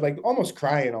 Lord, like almost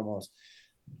crying almost.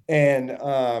 And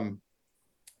then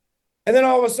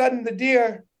all of a sudden the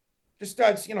deer just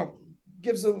starts, you know,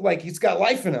 he's got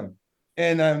life in him.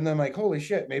 And I'm like, holy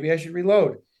shit, maybe I should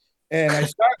reload. And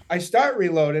I start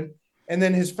reloading and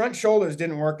then his front shoulders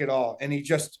didn't work at all. And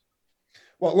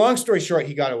long story short,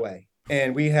 he got away.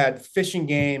 And we had fishing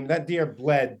game. That deer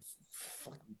bled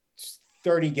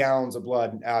 30 gallons of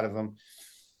blood out of him.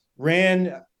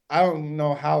 Ran, I don't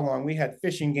know how long. We had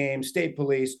fishing game, state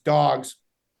police, dogs,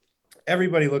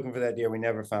 everybody looking for that deer. We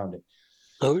never found it.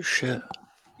 Oh, shit.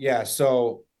 Yeah,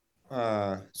 so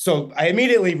I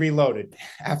immediately reloaded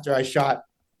after I shot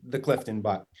the Clifton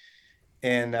buck.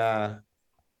 And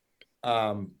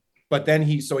but then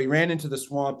he ran into the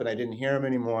swamp and I didn't hear him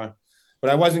anymore. But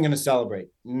I wasn't going to celebrate,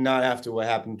 not after what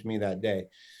happened to me that day.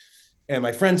 And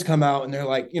my friends come out and they're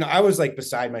like, you know, I was like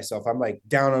beside myself. I'm like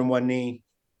down on one knee,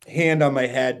 hand on my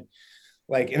head,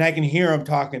 like, and I can hear them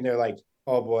talking. They're like,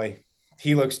 oh boy,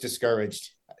 he looks discouraged.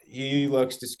 He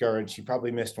probably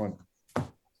missed one.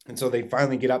 And so they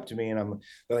finally get up to me and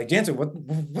they're like, Jansen,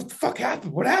 what the fuck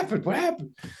happened? What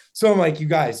happened? So I'm like, you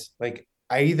guys, like,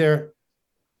 I either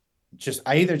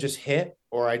just hit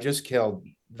or I just killed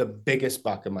the biggest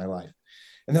buck of my life.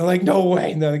 And they're like, no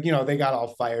way. And they're like, you know, they got all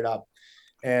fired up.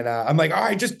 And I'm like, all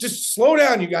right, just slow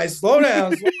down, you guys, slow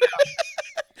down.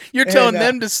 You're telling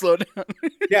them to slow down.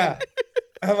 Yeah.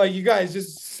 I'm like, you guys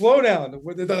just slow down.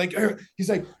 They're like, he's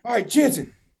like, all right,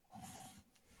 Jansen,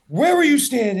 where were you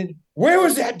standing? Where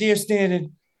was that deer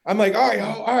standing? I'm like,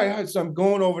 all right. So I'm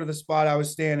going over to the spot I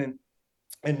was standing.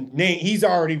 And Nate, he's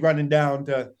already running down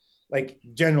to like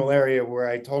general area where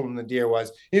I told him the deer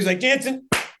was. He's like, Jansen,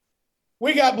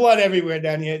 we got blood everywhere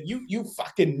down here. You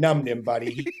fucking numbed him,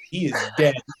 buddy. He is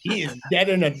dead. He is dead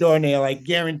in a doornail. I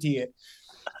guarantee it.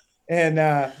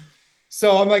 And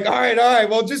so I'm like, all right.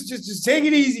 Well, just take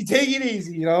it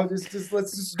easy. You know, just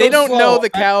let's just. They don't know the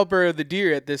caliber of the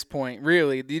deer at this point,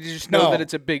 really. They just know that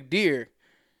it's a big deer.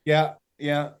 Yeah.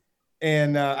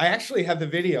 And I actually have the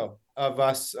video. of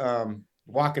us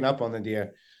walking up on the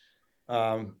deer.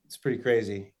 It's pretty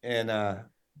crazy. And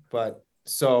but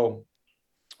so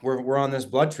we're on this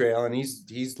blood trail, and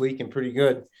he's leaking pretty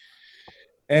good.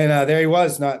 And there he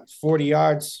was, not 40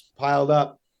 yards piled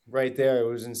up right there. It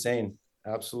was insane,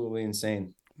 absolutely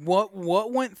insane. What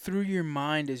went through your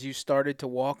mind as you started to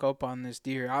walk up on this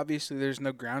deer? Obviously, there's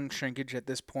no ground shrinkage at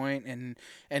this point,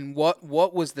 and what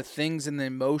was the things and the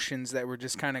emotions that were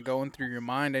just kind of going through your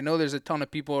mind? I know there's a ton of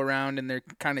people around, and they're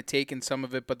kind of taking some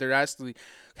of it, but there has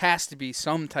to be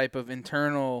some type of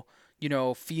internal,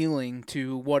 feeling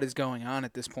to what is going on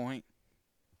at this point.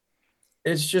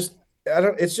 It's just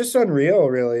it's just unreal,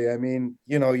 really. I mean,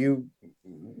 you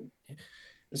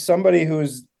somebody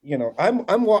who's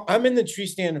I'm in the tree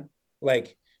stand,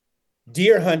 like,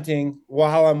 deer hunting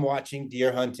while I'm watching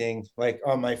deer hunting, like,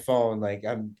 on my phone, like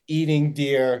I'm eating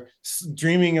deer,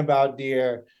 dreaming about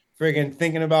deer, friggin'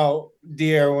 thinking about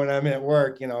deer when I'm at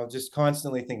work, just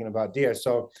constantly thinking about deer.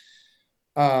 So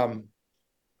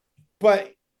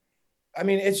but I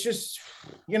mean, it's just,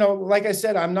 like I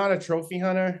said, I'm not a trophy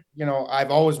hunter. I've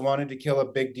always wanted to kill a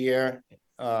big deer,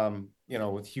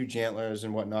 with huge antlers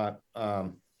and whatnot.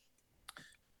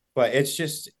 But it was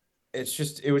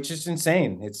just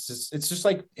insane. It's just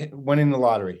like winning the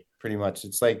lottery, pretty much.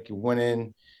 It's like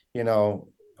winning,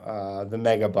 the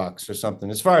mega bucks or something,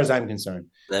 as far as I'm concerned.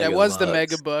 That was the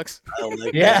mega bucks. I don't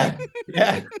like Yeah. that.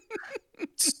 Yeah.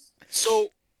 So,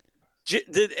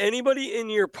 did anybody in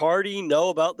your party know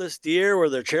about this deer? Were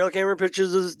there trail camera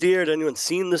pictures of this deer? Had anyone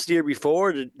seen this deer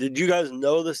before? Did you guys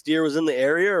know this deer was in the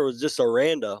area, or was it just a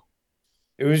rando?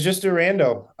 It was just a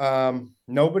rando.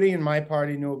 Nobody in my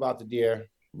party knew about the deer.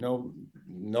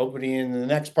 Nobody in the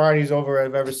next parties over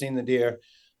have ever seen the deer.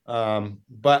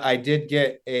 But I did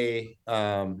get a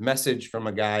message from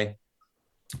a guy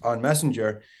on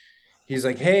Messenger. He's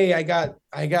like, "Hey,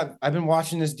 I've been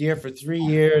watching this deer for 3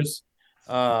 years.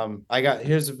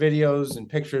 Here's the videos and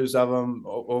pictures of him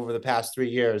over the past 3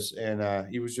 years." And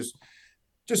he was just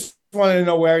wanted to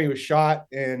know where he was shot,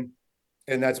 and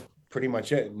that's pretty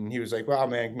much it. And he was like, "Wow,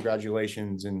 man,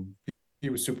 congratulations!" And he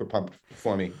was super pumped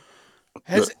for me.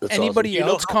 Has That's anybody awesome.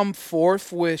 else come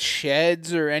forth with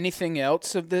sheds or anything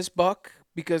else of this buck?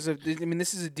 Because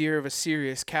this is a deer of a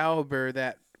serious caliber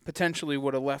that potentially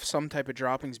would have left some type of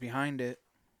droppings behind it.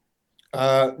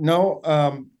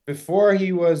 No. Before he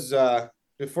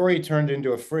turned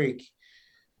into a freak,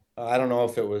 I don't know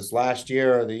if it was last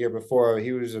year or the year before,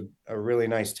 he was a really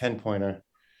nice 10-pointer.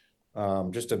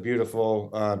 Just a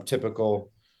beautiful,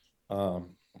 typical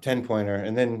 10-pointer.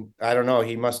 And then, I don't know,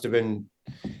 he must have been,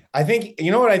 I think,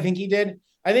 you know what I think he did?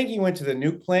 I think he went to the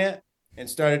nuke plant and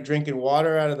started drinking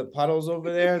water out of the puddles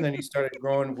over there. And then he started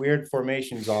growing weird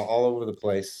formations all over the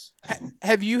place.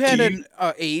 Have you had an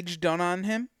age done on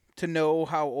him to know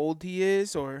how old he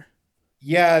is, or?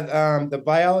 Yeah. The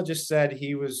biologist said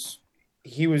he was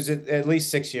at least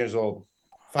 6 years old,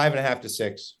 5.5 to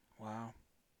 6. Wow.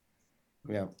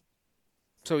 Yeah.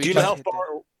 So Do you know how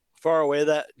far away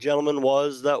that gentleman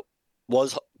was that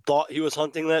thought he was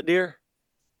hunting that deer?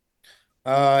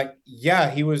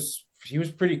 Yeah, he was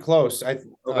pretty close.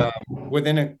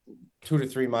 Within 2 to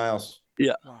 3 miles.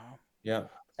 Yeah. Wow. Yeah.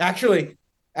 Actually,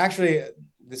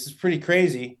 this is pretty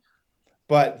crazy,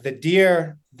 but the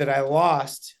deer that I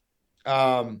lost,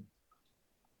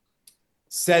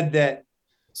 said that.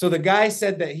 So the guy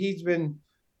said that he's been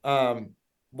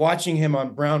watching him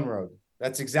on Brown Road.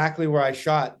 That's exactly where I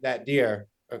shot that deer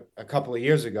a couple of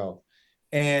years ago.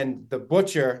 And the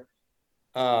butcher,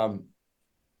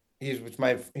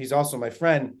 he's also my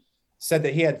friend, said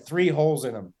that he had 3 holes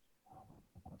in him.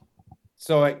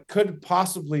 So it could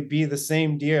possibly be the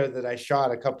same deer that I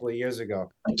shot a couple of years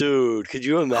ago. Dude, could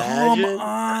you imagine? Come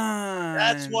on.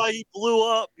 That's why he blew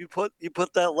up. You put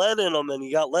that lead in him, and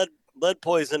he got lead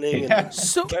poisoning, and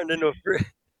turned into a freak.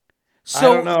 So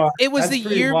I don't know. It was That's the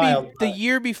year wild, the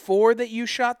year before that you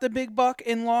shot the big buck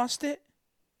and lost it?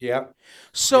 Yeah.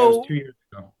 So Yeah, it was 2 years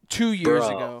ago. 2 years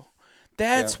Bro. ago.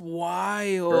 That's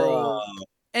wild. Bro.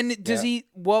 And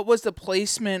what was the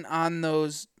placement on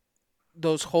those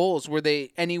holes? Were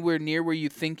they anywhere near where you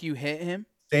think you hit him?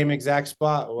 Same exact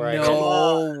spot where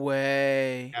No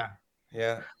way.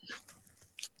 Yeah.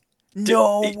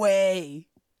 No way.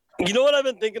 You know what I've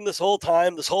been thinking this whole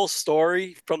time, this whole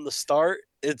story from the start?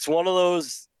 It's one of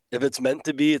those, if it's meant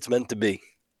to be, it's meant to be.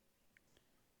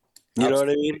 You know what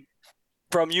I mean?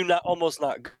 From you almost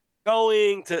not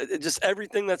going to just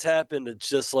everything that's happened. It's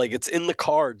just like, it's in the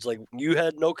cards. Like, you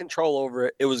had no control over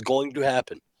it. It was going to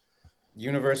happen.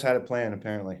 Universe had a plan,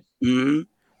 apparently. Mm-hmm.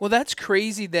 Well, that's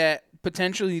crazy that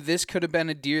potentially this could have been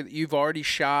a deer that you've already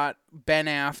shot, been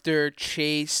after,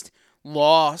 chased,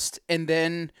 lost, and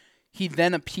then he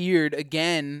then appeared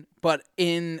again, but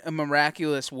in a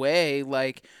miraculous way.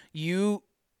 Like you,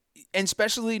 and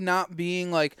especially not being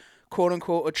like quote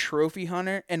unquote a trophy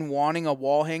hunter and wanting a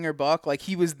wall hanger buck. Like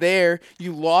he was there,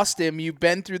 you lost him, you've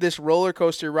been through this roller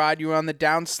coaster ride, you were on the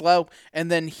down slope,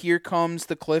 and then here comes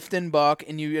the Clifton buck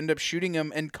and you end up shooting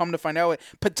him, and come to find out it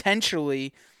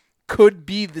potentially could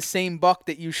be the same buck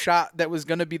that you shot that was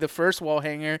going to be the first wall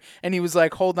hanger. And he was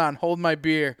like, hold on, hold my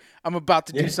beer, I'm about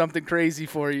to do something crazy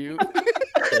for you.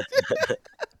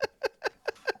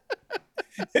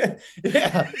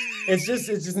 Yeah,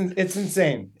 it's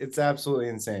insane. It's absolutely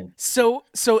insane. So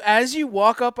as you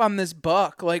walk up on this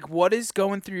buck, like what is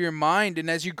going through your mind? And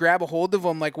as you grab a hold of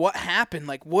him, like what happened?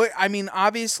 Like what, I mean,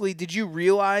 obviously, did you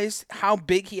realize how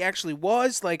big he actually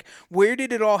was? Like where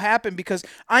did it all happen? Because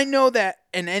I know that,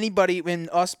 and anybody, in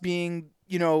us being,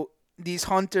 you know, these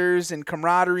hunters and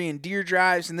camaraderie and deer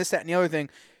drives and this, that, and the other thing,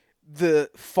 the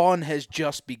fun has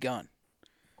just begun.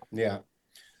 Yeah.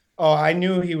 Oh, I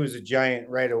knew he was a giant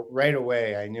right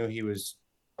away. I knew he was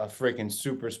a freaking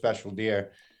super special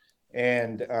deer.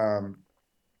 And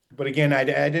but again, I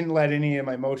didn't let any of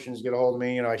my emotions get a hold of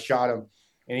me. You know, I shot him,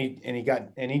 and he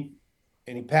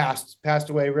passed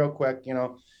away real quick. You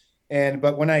know,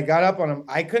 but when I got up on him,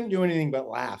 I couldn't do anything but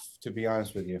laugh. To be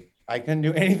honest with you, I couldn't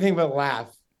do anything but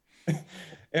laugh.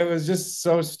 It was just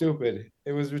so stupid.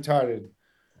 It was retarded.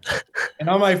 And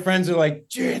all my friends are like,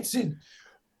 Jansen.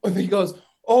 And he goes,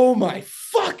 oh my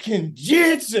fucking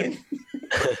Jansen.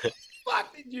 What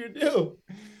did you do?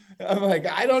 I'm like,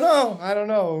 I don't know.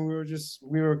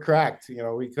 We were cracked. You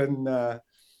know, we couldn't,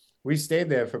 we stayed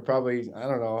there for probably, I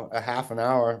don't know, a half an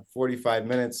hour, 45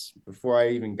 minutes before I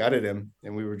even gutted him.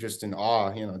 And we were just in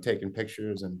awe, you know, taking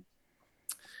pictures. And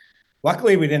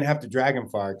luckily we didn't have to drag him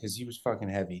far because he was fucking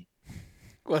heavy.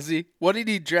 Was he? What did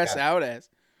he dress out as?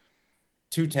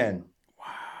 210. Wow.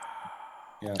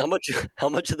 Yeah. How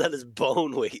much of that is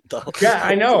bone weight, though? Yeah,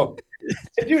 I know.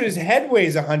 Dude, his head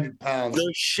weighs 100 pounds. No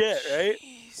shit, right?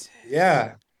 Jesus.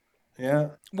 Yeah. Yeah.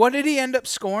 What did he end up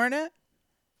scoring at?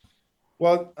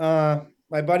 Well,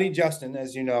 my buddy Justin,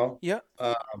 as you know. Yep.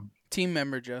 Team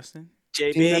member Justin.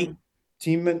 JB.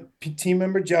 Team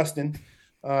member Justin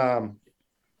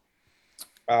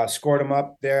scored him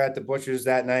up there at the butcher's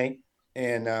that night.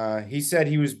 And he said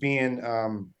he was being,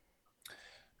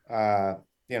 you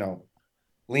know,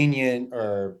 lenient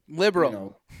or liberal. You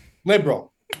know,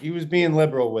 liberal. He was being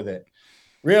liberal with it.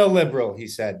 Real liberal, he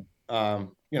said.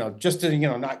 You know, just to, you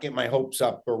know, not get my hopes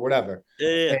up or whatever.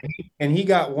 Yeah. And he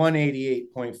got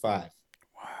 188.5. Wow.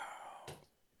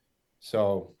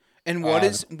 So. And what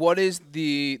is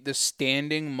the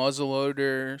standing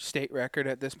muzzleloader state record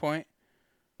at this point?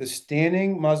 The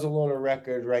standing muzzleloader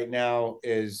record right now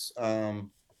is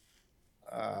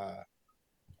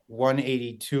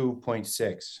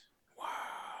 182.6. Wow.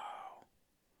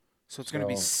 So it's going to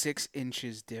be 6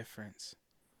 inches difference.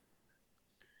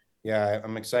 Yeah,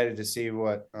 I'm excited to see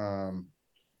what I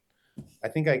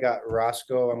think I got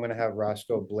Roscoe. I'm going to have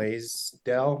Roscoe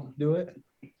Blaisdell do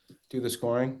the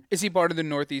scoring. Is he part of the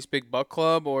Northeast Big Buck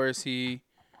Club, or is he?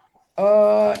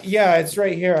 Yeah, it's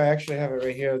right here. I actually have it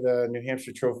right here. The New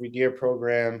Hampshire Trophy Deer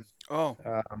Program. Oh.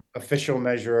 Official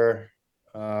measurer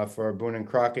for Boone and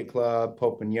Crockett Club,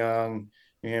 Pope and Young,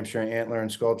 New Hampshire Antler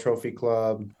and Skull Trophy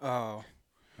Club. Oh.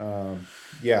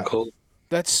 Yeah. Cool.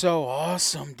 That's so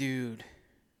awesome, dude.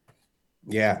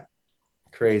 Yeah.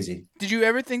 Crazy. Did you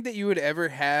ever think that you would ever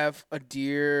have a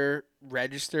deer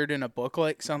registered in a book,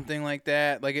 like something like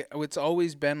that? Like it's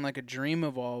always been like a dream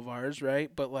of all of ours, right?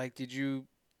 But like, did you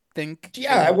think?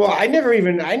 Yeah, well, I never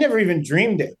even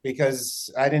dreamed it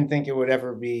because I didn't think it would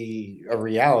ever be a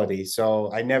reality.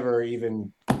 So I never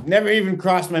even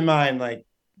crossed my mind. Like,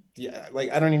 yeah,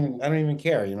 like I don't even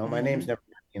care. You know, my name's never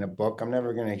in a book. I'm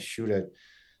never gonna shoot a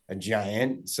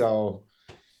giant. So,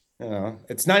 you know,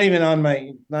 it's not even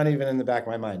in the back of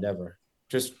my mind ever.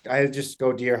 I just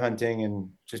go deer hunting and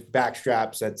just back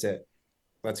straps. That's it.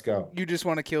 Let's go. You just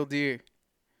want to kill deer.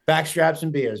 Back straps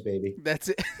and beers, baby. That's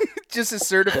it. Just a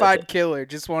certified killer.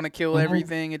 Just want to kill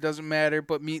everything. It doesn't matter.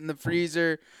 Put meat in the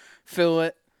freezer, fill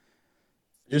it.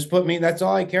 Just put meat. That's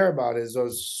all I care about is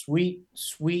those sweet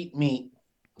meat.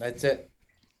 That's it.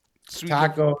 Sweet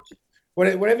tacos,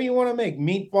 whatever you want to make.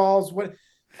 Meatballs. What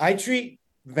I treat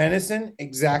venison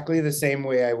exactly the same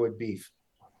way I would beef.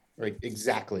 Right?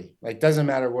 Exactly. Like doesn't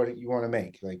matter what you want to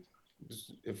make. Like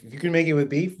if you can make it with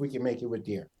beef, we can make it with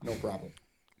deer. No problem.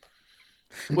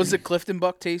 Was the Clifton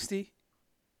buck tasty?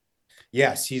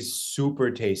 Yes, he's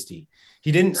super tasty.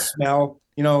 He didn't smell,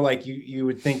 you know, like you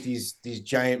would think these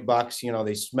giant bucks, you know,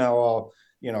 they smell all,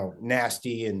 you know,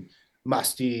 nasty and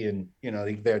musty and,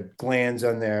 their glands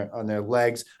on their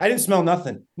legs. I didn't smell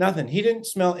nothing. He didn't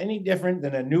smell any different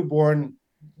than a newborn,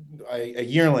 a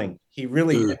yearling. He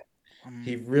really didn't.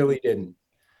 He really didn't.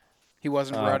 He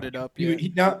wasn't rutted up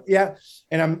yet. Yeah.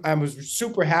 And I was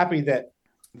super happy that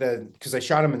because I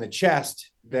shot him in the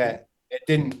chest, that it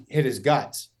didn't hit his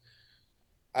guts.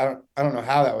 I don't know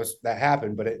how that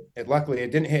happened, but it luckily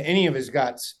it didn't hit any of his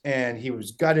guts, and he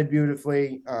was gutted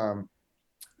beautifully.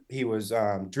 He was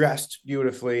dressed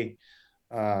beautifully.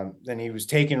 Then he was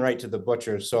taken right to the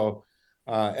butcher. So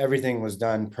everything was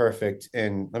done perfect.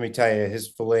 And let me tell you, his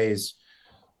fillets.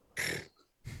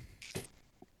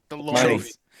 The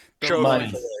loins.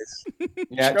 Trophy.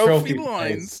 Yeah, trophy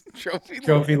loins.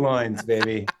 Trophy loins,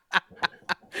 baby.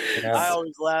 Yeah. I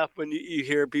always laugh when you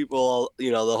hear people,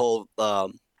 the whole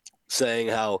saying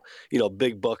how,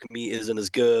 big buck meat isn't as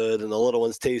good and the little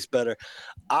ones taste better.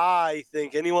 I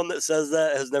think anyone that says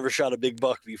that has never shot a big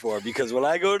buck before, because when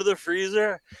I go to the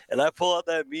freezer and I pull out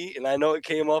that meat and I know it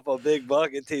came off a big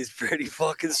buck, it tastes pretty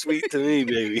fucking sweet to me,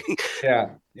 baby.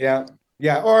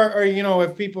 Yeah. Or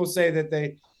if people say that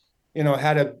they,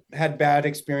 had bad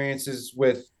experiences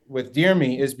with deer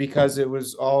meat, is because it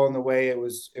was all in the way it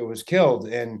was killed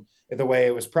and the way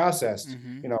it was processed.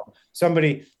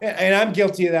 Somebody, and I'm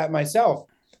guilty of that myself.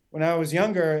 When I was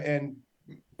younger and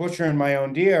butchering my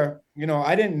own deer,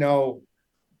 I didn't know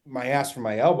my ass from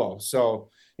my elbow. So,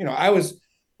 I was,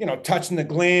 touching the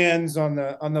glands on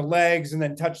the legs and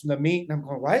then touching the meat. And I'm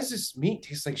going, why does this meat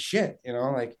taste like shit?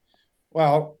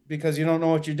 Well, because you don't know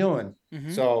what you're doing.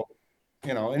 So,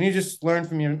 and you just learn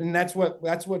from you. And that's what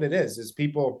it is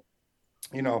people,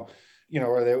 or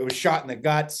it was shot in the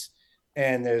guts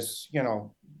and there's,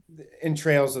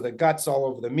 entrails of the guts all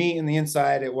over the meat and the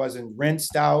inside. It wasn't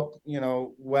rinsed out,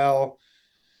 well.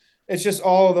 It's just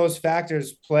all of those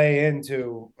factors play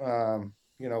into,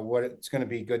 what it's going to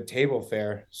be good table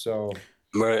fare. So,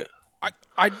 right.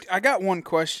 I got one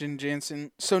question,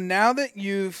 Jansen. So now that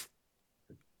you've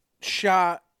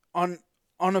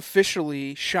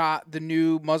unofficially shot the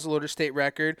new muzzleloader state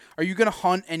record, are you going to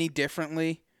hunt any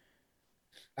differently?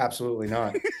 Absolutely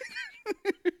not.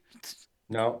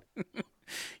 No.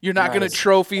 You're not going to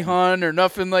trophy hunt or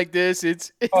nothing like this.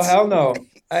 It's oh, hell no.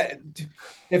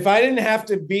 If I didn't have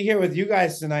to be here with you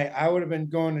guys tonight, I would have been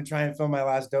going to try and film my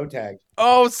last doe tag.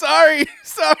 Oh, sorry.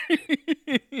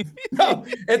 No,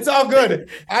 it's all good.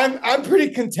 I'm pretty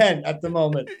content at the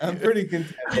moment. I'm pretty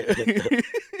content.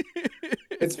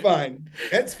 It's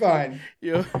fine.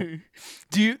 Yo,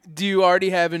 do you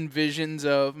already have envisions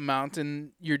of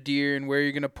mounting your deer and where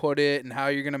you're gonna put it and how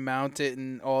you're gonna mount it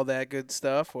and all that good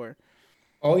stuff? Or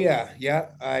oh yeah.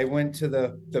 I went to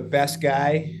the best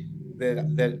guy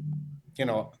that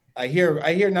I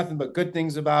hear nothing but good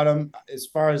things about him. As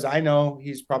far as I know,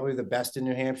 he's probably the best in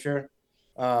New Hampshire.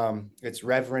 It's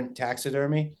Reverend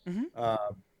Taxidermy,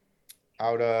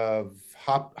 out of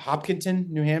Hopkinton,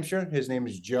 New Hampshire. His name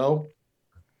is Joe.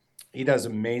 He does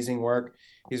amazing work.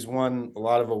 He's won a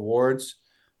lot of awards.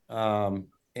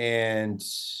 And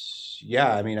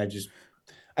yeah, I mean,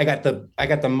 I got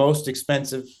the most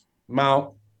expensive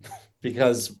mount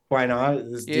because why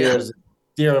not? This deer is a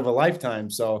deer of a lifetime.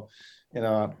 So,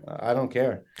 I don't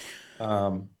care.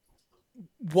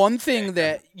 One thing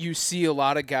that you see a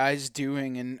lot of guys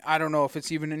doing, and I don't know if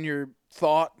it's even in your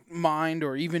thought mind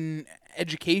or even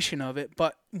education of it,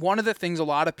 but one of the things a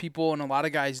lot of people and a lot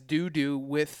of guys do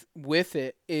with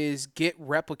it is get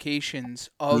replications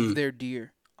of their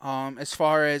deer. As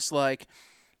far as like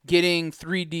getting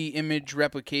 3D image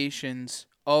replications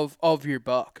of your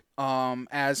buck,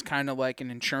 as kind of like an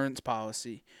insurance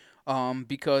policy.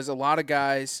 Because a lot of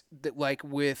guys that like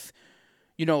with,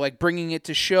 like bringing it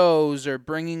to shows or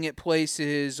bringing it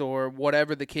places or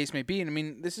whatever the case may be. And I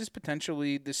mean, this is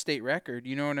potentially the state record,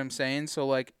 you know what I'm saying? So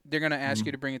like they're going to ask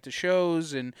you to bring it to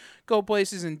shows and go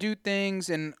places and do things.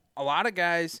 And a lot of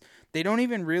guys, they don't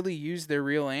even really use their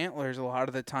real antlers a lot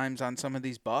of the times on some of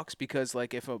these bucks, because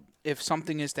like if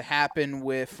something is to happen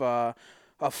with a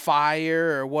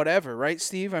fire or whatever, right,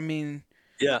 Steve? I mean,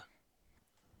 yeah,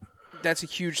 that's a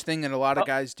huge thing that a lot of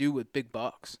guys do with big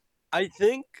bucks. I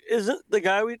think, isn't the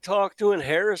guy we talked to in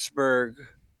Harrisburg,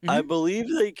 I believe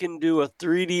they can do a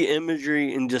 3D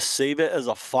imagery and just save it as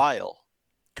a file.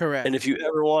 Correct. And if you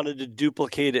ever wanted to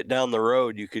duplicate it down the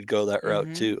road, you could go that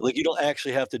route too. Like, you don't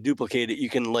actually have to duplicate it. You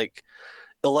can like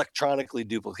electronically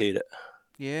duplicate it.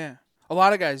 Yeah. A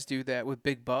lot of guys do that with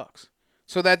big bucks,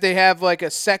 so that they have like a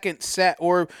second set.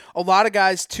 Or a lot of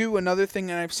guys too, another thing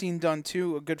that I've seen done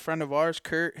too, a good friend of ours,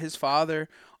 Kurt, his father,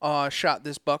 shot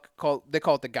this buck they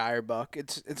call it the Geyer buck.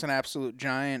 It's an absolute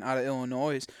giant out of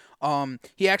Illinois.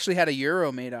 He actually had a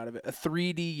Euro made out of it, a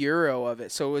 3D Euro of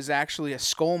it. So it was actually a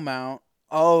skull mount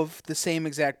of the same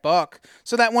exact buck.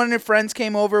 So that when their friends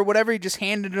came over, whatever, he just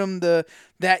handed them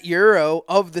that Euro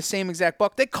of the same exact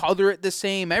buck. They color it the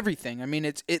same, everything. I mean,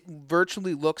 it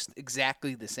virtually looks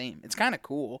exactly the same. It's kind of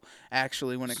cool,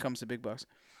 actually, when it comes to big bucks.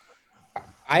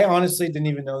 I honestly didn't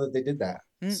even know that they did that.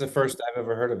 It's the first I've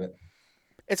ever heard of it.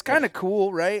 It's kind of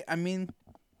cool, right? I mean,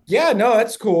 yeah, no,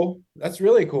 that's cool. That's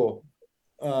really cool.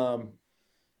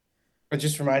 It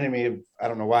just reminded me of, I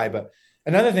don't know why, but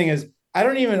another thing is I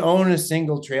don't even own a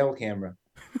single trail camera.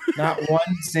 Not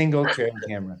one single trail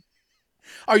camera.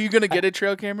 Are you going to get a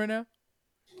trail camera now?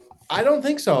 I don't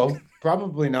think so.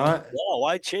 Probably not. No,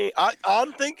 why change?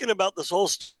 I'm thinking about this whole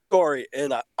story,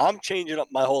 and I'm changing up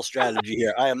my whole strategy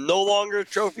here. I am no longer a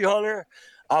trophy hunter.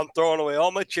 I'm throwing away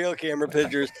all my trail camera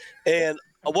pictures. And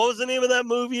what was the name of that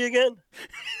movie again?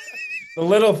 The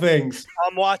Little Things.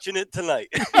 I'm watching it tonight.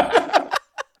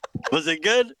 Was it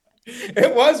good?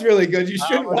 It was really good. You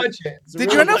should watch it.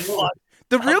 Did you end up?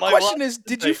 The real question is,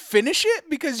 did you finish it?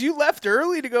 Because you left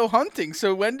early to go hunting.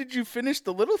 So when did you finish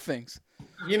The Little Things?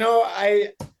 You know,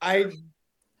 I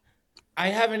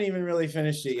haven't even really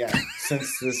finished it yet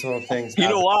since this whole thing's You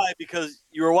know why? Because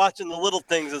you were watching The Little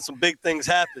Things and some big things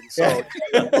happened. So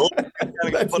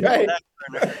That's right.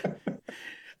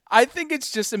 I think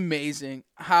it's just amazing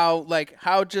how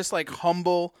just like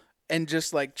humble and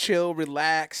just like chill,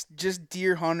 relaxed, just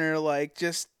deer hunter, like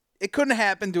just it couldn't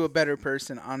happen to a better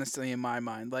person, honestly, in my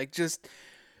mind. Like just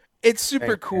it's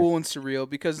super cool and surreal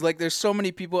because like there's so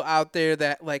many people out there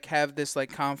that like have this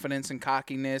like confidence and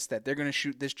cockiness that they're gonna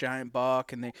shoot this giant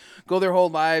buck and they go their whole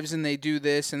lives and they do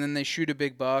this and then they shoot a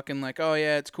big buck and like, oh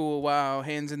yeah, it's cool, wow,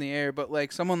 hands in the air. But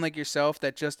like someone like yourself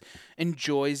that just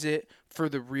enjoys it for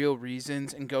the real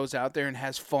reasons and goes out there and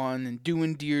has fun and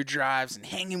doing deer drives and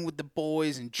hanging with the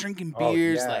boys and drinking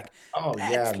beers,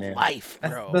 that's man, life,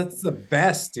 bro. That's the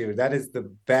best, dude. That is the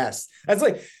best. That's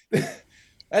like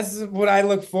that's what I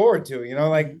look forward to, you know,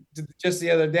 like just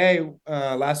the other day,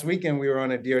 last weekend, we were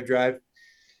on a deer drive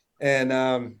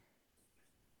and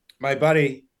my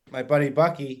buddy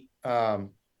Bucky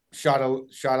shot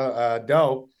a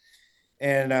doe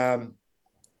and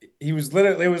he was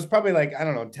literally, it was probably like, I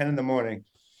don't know, 10 in the morning.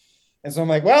 And so I'm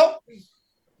like, well,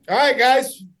 all right,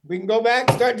 guys, we can go back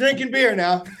and start drinking beer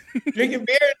now. Drinking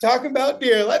beer and talking about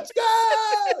deer. Let's go.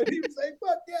 And he was like,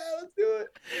 fuck yeah, let's do it.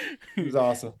 It was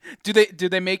awesome. Do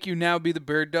they make you now be the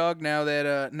bird dog now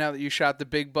that you shot the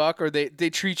big buck, or they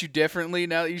treat you differently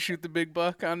now that you shoot the big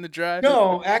buck on the drive?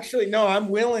 No, actually, no, I'm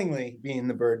willingly being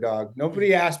the bird dog.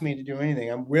 Nobody asked me to do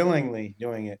anything. I'm willingly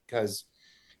doing it because,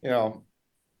 you know,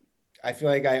 I feel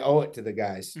like I owe it to the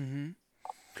guys. Mm-hmm.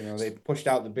 You know, they pushed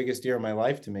out the biggest deer of my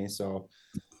life to me. So,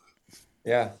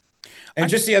 yeah. And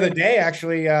just the other day,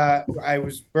 actually, I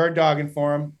was bird dogging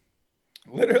for him.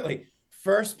 Literally,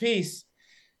 first piece,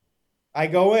 I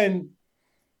go in,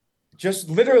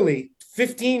 just literally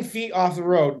 15 feet off the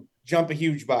road, jump a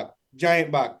huge buck,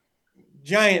 giant buck,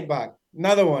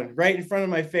 another one right in front of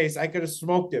my face. I could have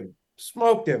smoked him,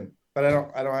 but I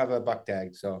don't have a buck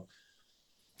tag, so.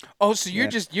 Oh, so you're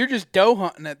just doe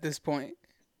hunting at this point.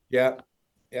 Yeah.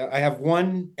 I have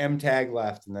one M tag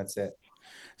left, and that's it.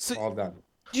 So all done.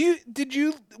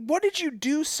 What did you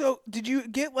do? So did you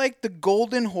get like the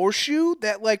golden horseshoe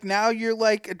that like now you're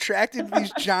like attracted to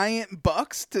these giant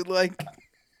bucks to like?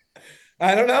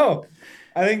 I don't know.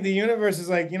 I think the universe is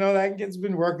like, you know, that kid's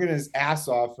been working his ass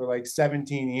off for like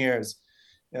 17 years.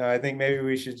 You know, I think maybe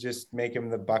we should just make him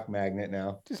the buck magnet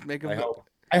now. Just make him.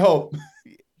 I hope.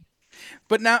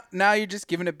 But now you're just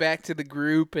giving it back to the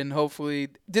group, and hopefully,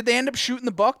 did they end up shooting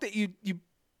the buck that you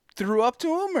threw up to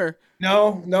him, or?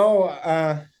 No.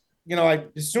 You know,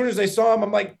 as soon as I saw him,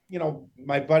 I'm like, you know,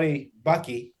 my buddy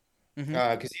Bucky,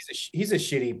 because he's a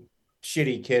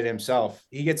shitty kid himself.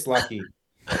 He gets lucky.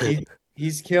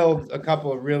 He's killed a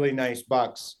couple of really nice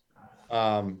bucks.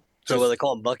 So what they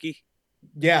call him, Bucky?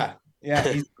 Yeah,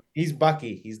 he's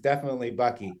Bucky. He's definitely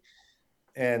Bucky.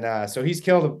 And so he's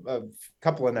killed a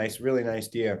couple of really nice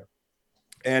deer.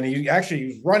 And he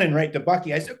was running right to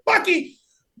Bucky. I said, Bucky,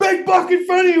 big buck in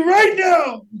front of you right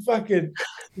now. Fucking,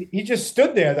 he just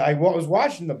stood there. I was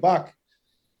watching the buck,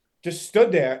 just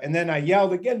stood there. And then I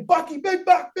yelled again, Bucky, big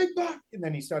buck. And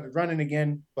then he started running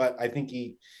again. But I think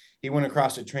he went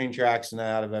across the train tracks and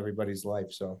out of everybody's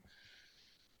life. So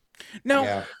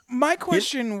now, my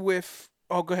question go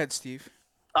ahead, Steve.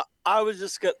 I was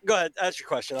just gonna go ahead. Ask your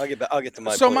question. I'll get to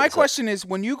my. So my question is,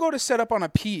 when you go to set up on a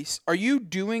piece, are you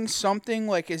doing something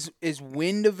like is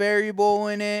wind a variable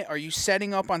in it? Are you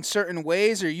setting up on certain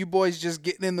ways, or are you boys just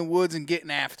getting in the woods and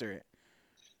getting after it?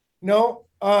 No,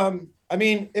 I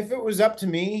mean, if it was up to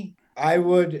me, I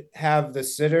would have the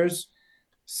sitters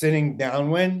sitting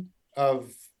downwind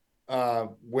of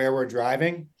where we're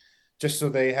driving, just so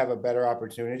they have a better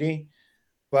opportunity.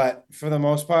 But for the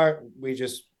most part, we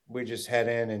just head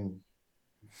in and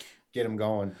get them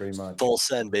going pretty much. Full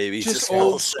send, baby. Just Just full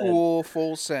old send. school,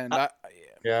 full send. I,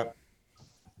 Yeah.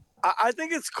 I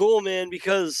think it's cool, man,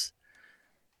 because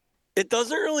it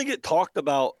doesn't really get talked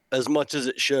about as much as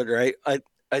it should, right?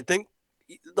 I think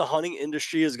the hunting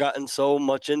industry has gotten so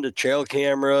much into trail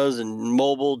cameras and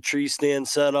mobile tree stand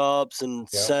setups and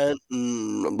Yeah. scent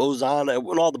and Bozana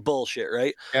and all the bullshit,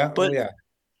 right? Yeah. Oh But yeah.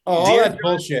 Oh, all deer that's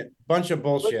bullshit. Bunch of but,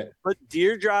 bullshit. but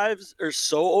deer drives are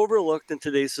so overlooked in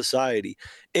today's society,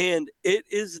 and it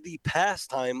is the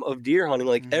pastime of deer hunting.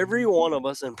 Like every one of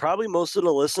us, and probably most of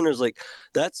the listeners, like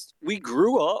we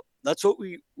grew up. That's what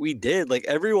we did. Like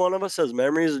every one of us has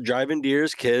memories of driving deer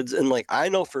as kids, and like I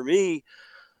know for me,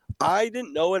 I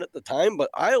didn't know it at the time,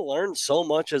 but I learned so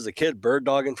much as a kid bird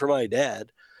dogging for my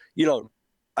dad. You know,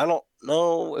 I don't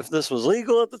know if this was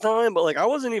legal at the time, but like I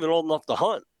wasn't even old enough to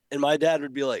hunt. And my dad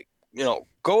would be like,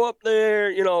 go up there,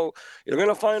 you're going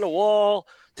to find a wall,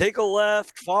 take a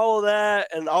left, follow that,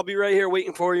 and I'll be right here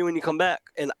waiting for you when you come back.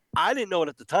 And I didn't know it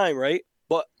at the time, right?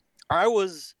 But I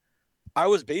was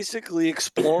basically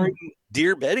exploring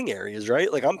deer bedding areas,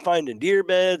 right? Like I'm finding deer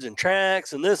beds and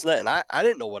tracks and this and that. And I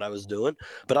didn't know what I was doing,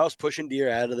 but I was pushing deer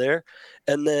out of there.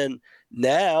 And then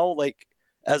now, like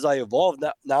as I evolved,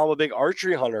 now I'm a big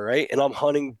archery hunter, right? And I'm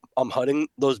hunting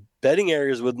those bedding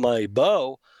areas with my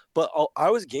bow. But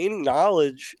I was gaining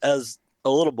knowledge as a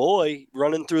little boy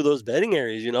running through those bedding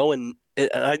areas, and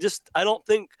I don't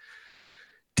think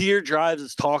deer drives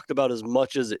is talked about as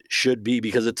much as it should be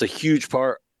because it's a huge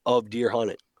part of deer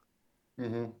hunting.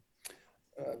 Mm-hmm.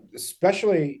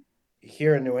 Especially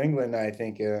here in New England, I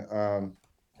think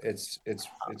it's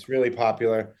really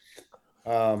popular,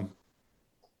 um,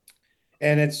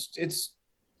 and it's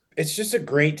just a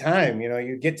great time.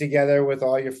 You get together with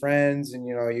all your friends, and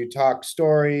you talk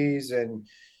stories, and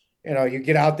you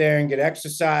get out there and get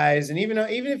exercise, and even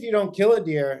if you don't kill a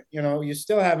deer, you're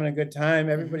still having a good time.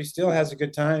 Everybody still has a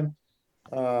good time.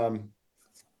 Um,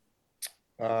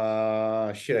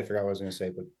 shit, I forgot what I was going to say,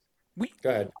 but We go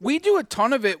ahead. we do a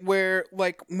ton of it where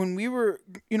like when we were,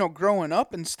 growing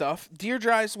up and stuff, deer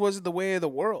drives was the way of the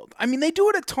world. I mean, they do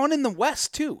it a ton in the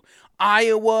West too.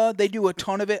 Iowa, they do a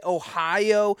ton of it.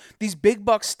 Ohio, these big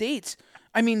buck states.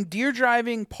 I mean, deer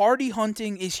driving, party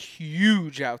hunting is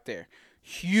huge out there.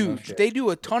 No Huge. shit. They do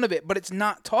a ton of it, but it's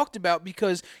not talked about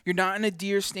because you're not in a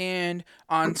deer stand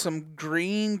on some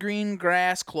green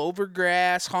grass, clover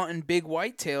grass, hunting big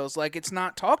whitetails. Like, it's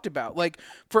not talked about. Like,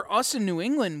 for us in New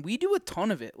England, we do a ton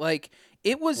of it. Like,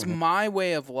 it was Mhm. my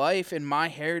way of life and my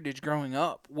heritage growing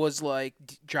up was like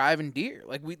driving deer.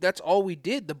 Like, that's all we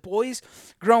did. The boys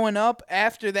growing up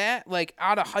after that, like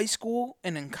out of high school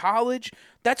and in college,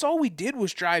 that's all we did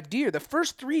was drive deer. The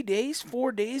first 3 days,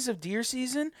 4 days of deer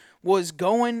season was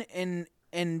going and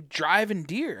driving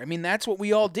deer. I mean, that's what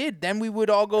we all did. Then we would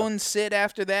all go and sit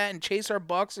after that and chase our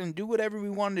bucks and do whatever we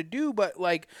wanted to do. But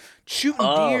like shooting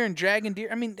Oh, deer and dragging deer.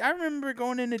 I mean, I remember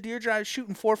going into deer drive,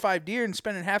 shooting 4 or 5 deer, and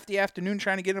spending half the afternoon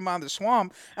trying to get them out of the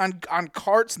swamp on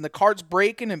carts, and the carts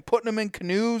breaking and putting them in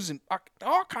canoes and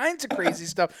all kinds of crazy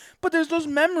stuff. But there's those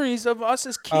memories of us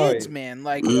as Oh, kids, man.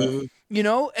 Like, yeah.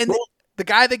 mhm. and Well, the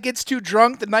guy that gets too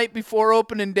drunk the night before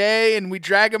opening day, and we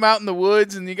drag him out in the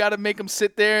woods, and you got to make him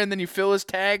sit there, and then you fill his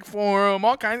tag for him.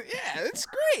 All kinds. Yeah, it's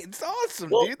great. It's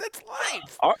awesome, well, dude. That's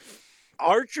life. ar-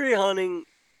 archery hunting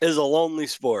is a lonely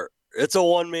sport. It's a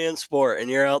one man sport, and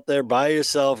you're out there by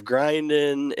yourself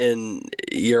grinding, and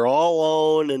you're all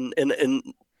alone. And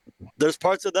there's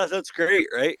parts of that that's great,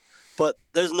 right? But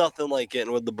there's nothing like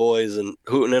getting with the boys and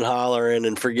hooting and hollering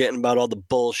and forgetting about all the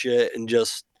bullshit and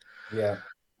just Yeah.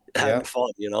 Yeah. having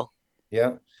fun.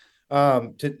 Yeah.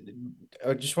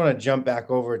 I just want to jump back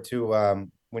over to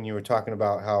when you were talking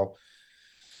about how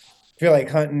I feel like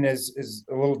hunting is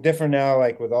a little different now,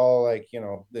 like with all like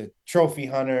the trophy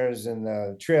hunters and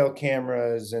the trail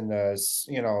cameras and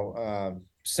the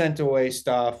sent away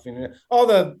stuff and all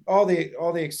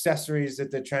the accessories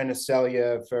that they're trying to sell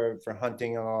you for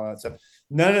hunting and all that stuff.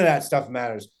 None of that stuff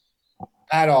matters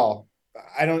at all.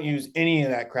 I don't use any of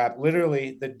that crap.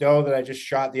 Literally, the doe that I just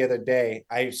shot the other day,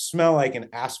 I smell like an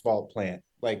asphalt plant.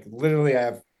 Like literally, I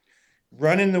have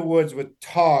run in the woods with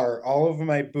tar all over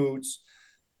my boots,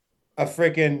 a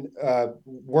freaking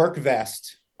work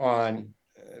vest on,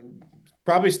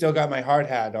 probably still got my hard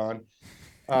hat on.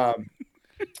 Um,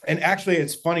 and actually,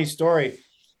 it's a funny story.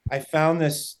 I found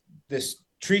this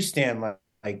tree stand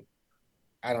like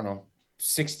I don't know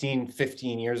 16,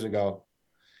 15 years ago,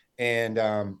 and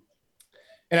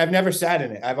and I've never sat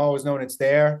in it. I've always known it's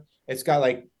there. It's got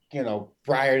like,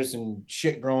 briars and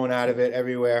shit growing out of it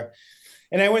everywhere.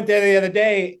 And I went there the other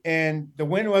day and the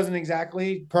wind wasn't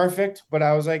exactly perfect, but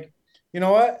I was like, you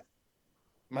know what?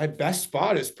 My best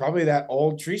spot is probably that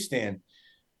old tree stand.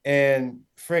 And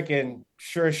freaking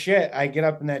sure as shit, I get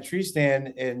up in that tree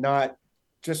stand and not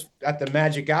just at the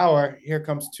magic hour. Here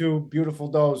comes two beautiful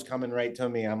does coming right to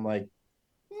me. I'm like,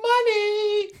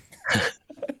 money.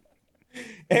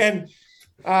 And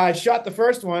I shot the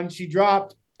first one. She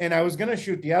dropped, and I was gonna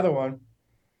shoot the other one,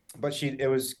 but it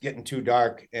was getting too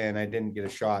dark, and I didn't get a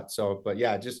shot. So, but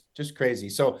yeah, just crazy.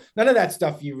 So none of that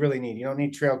stuff you really need. You don't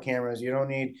need trail cameras. You don't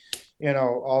need,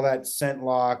 all that scent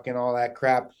lock and all that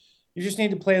crap. You just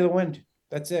need to play the wind.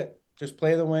 That's it. Just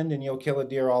play the wind, and you'll kill a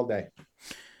deer all day.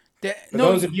 For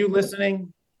those of you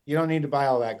listening, you don't need to buy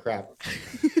all that crap.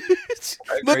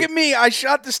 Look at me. I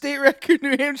shot the state record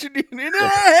New Hampshire deer.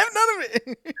 I have none of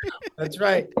it. That's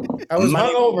right. I was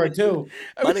hungover, too.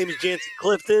 My name is Jansen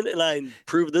Clifton, and I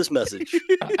approve this message.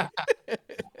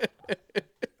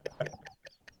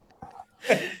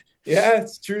 Yeah,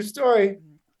 it's true story.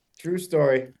 True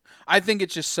story. I think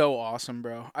it's just so awesome,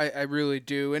 bro. I really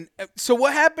do. And so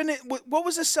what happened? What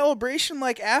was the celebration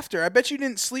like after? I bet you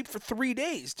didn't sleep for 3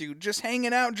 days, dude. Just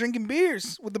hanging out, drinking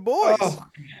beers with the boys. Oh,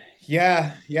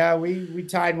 yeah. We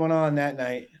tied one on that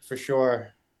night for sure.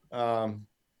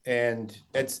 And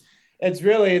it's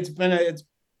been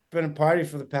a party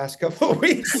for the past couple of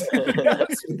weeks.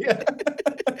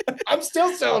 I'm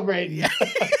still celebrating.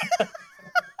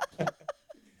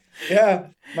 Yeah,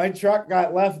 my truck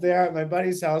got left there at my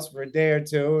buddy's house for a day or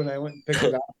two, and I went and picked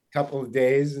it up a couple of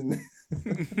days, and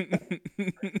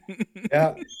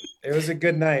yeah, it was a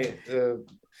good night.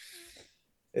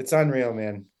 It's unreal,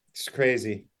 man. It's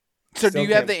crazy. So do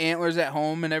you have the antlers at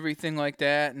home and everything like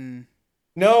that? And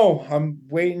no, I'm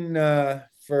waiting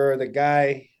for the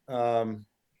guy.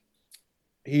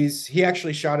 He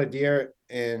actually shot a deer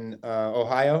in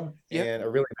Ohio, and a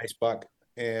really nice buck,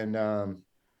 and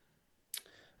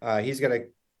he's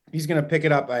gonna pick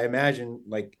it up, I imagine,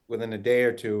 like within a day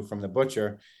or two from the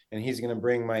butcher, and he's gonna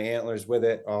bring my antlers with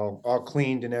it, all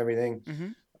cleaned and everything,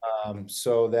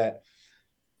 so that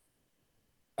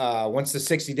once the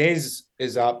 60 days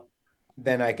is up,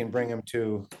 then I can bring him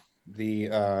to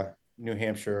the New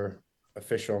Hampshire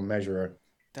official measurer.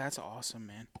 That's awesome,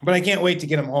 man. But I can't wait to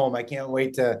get him home. I can't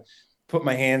wait to put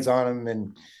my hands on him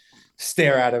and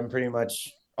stare at him pretty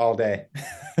much all day.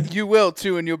 You will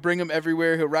too, and you'll bring him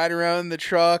everywhere. He'll ride around in the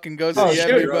truck and go see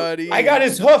everybody. I got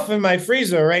his hoof in my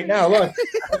freezer right now. Look.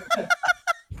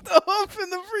 The hoof in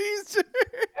the freezer.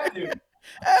 Yeah, dude.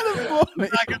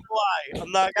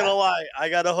 I'm not gonna lie. I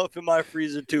got a hoof in my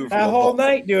freezer too. That whole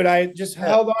night, dude, I just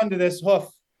held on to this hoof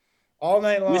all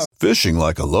night long. Fishing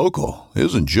like a local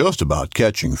isn't just about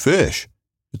catching fish.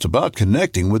 It's about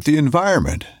connecting with the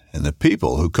environment and the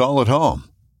people who call it home.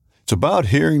 It's about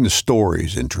hearing the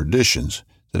stories and traditions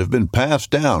that have been passed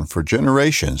down for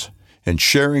generations and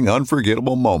sharing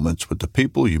unforgettable moments with the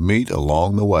people you meet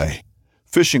along the way.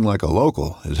 Fishing like a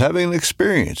local is having an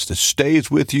experience that stays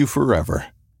with you forever.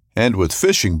 And with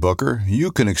Fishing Booker,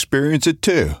 you can experience it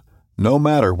too, no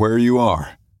matter where you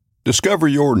are. Discover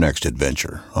your next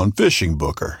adventure on Fishing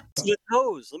Booker. The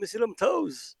toes. Let me see them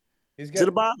toes. To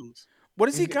the bottoms. What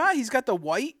has he got? He's got the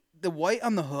white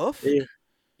on the hoof?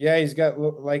 Yeah, he's got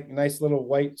like nice little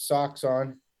white socks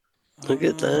on. Look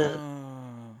at that.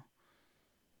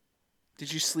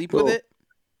 Did you sleep with it?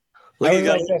 Look, he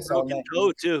got a broken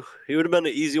toe too. He would have been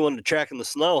an easy one to track in the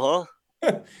snow,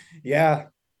 huh? Yeah.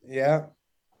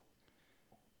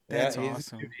 That's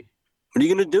awesome. What are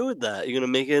you gonna do with that? You gonna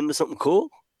make it into something cool?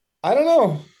 I don't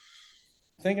know.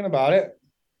 Thinking about it.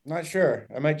 Not sure.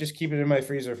 I might just keep it in my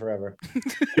freezer forever.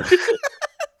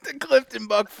 The Clifton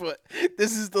Buckfoot.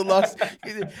 This is the lux.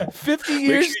 50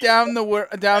 years down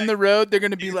the road, they're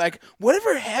going to be like,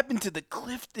 whatever happened to the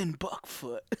Clifton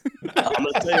Buckfoot? I'm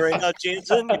going to tell you right now,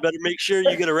 Jansen, you better make sure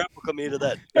you get a replica made of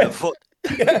that foot.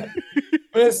 I'm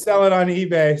going to sell it on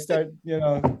eBay. Start,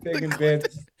 taking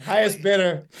bids. Highest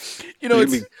bidder.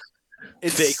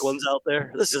 It's fake ones out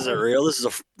there. This isn't real. This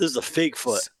is a fake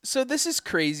foot. So this is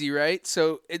crazy, right?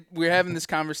 So we're having this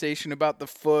conversation about the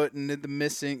foot and the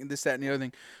missing, this, that, and the other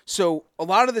thing. So a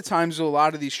lot of the times, a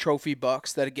lot of these trophy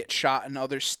bucks that get shot in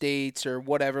other states or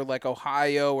whatever, like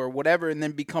Ohio or whatever, and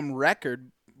then become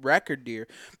record deer,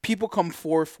 people come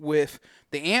forth with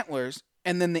the antlers,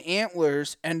 and then the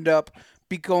antlers end up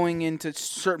going into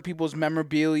certain people's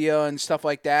memorabilia and stuff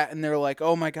like that, and they're like,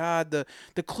 oh my god, the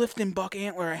Clifton buck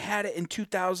antler, I had it in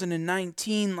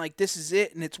 2019, like this is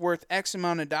it, and it's worth X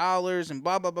amount of dollars, and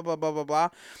blah blah blah blah blah blah blah.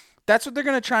 That's what they're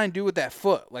going to try and do with that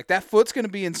foot. Like, that foot's going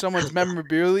to be in someone's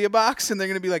memorabilia box, and they're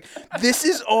going to be like, this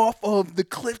is off of the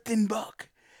Clifton buck.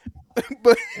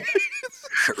 But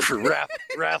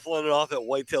Raffling it off at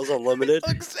Whitetails Unlimited.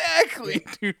 exactly,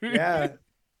 dude. Yeah.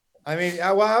 I mean,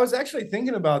 I was actually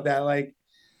thinking about that. Like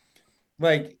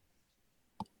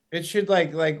it should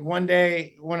like one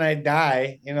day when I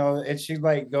die, it should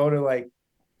like go to like,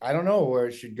 I don't know where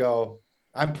it should go.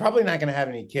 I'm probably not going to have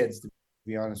any kids, to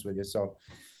be honest with you. So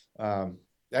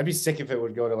I'd be sick if it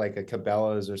would go to like a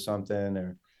Cabela's or something,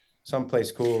 or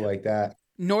someplace cool like that.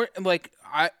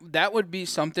 That would be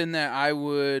something that I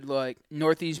would like.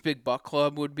 Northeast Big Buck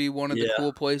Club would be one of the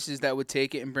cool places that would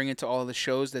take it and bring it to all the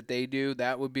shows that they do.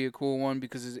 That would be a cool one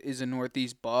because it is a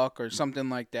Northeast Buck or something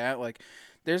like that. Like,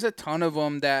 there's a ton of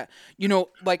them that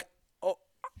like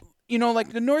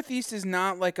the Northeast is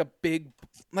not like a big,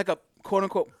 like a quote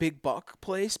unquote big buck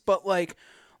place, but like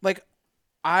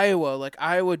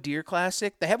Iowa Deer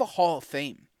Classic, they have a Hall of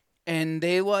Fame. And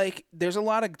there's a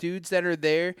lot of dudes that are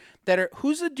there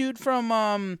who's the dude from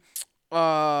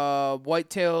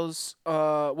Whitetail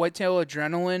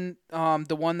Adrenaline,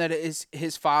 the one that is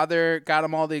his father got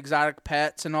him all the exotic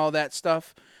pets and all that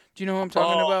stuff. Do you know who I'm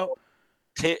talking about?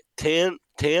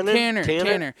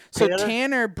 Tanner. So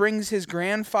Tanner brings his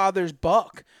grandfather's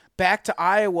buck back to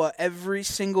Iowa every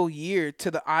single year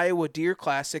to the Iowa Deer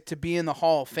Classic to be in the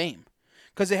Hall of Fame.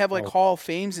 Because they have, like, Hall of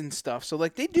Fames and stuff. So,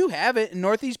 like, they do have it. And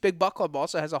Northeast Big Buck Club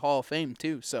also has a Hall of Fame,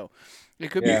 too. So,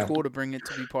 it could be cool to bring it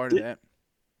to be part of that.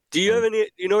 Do you have any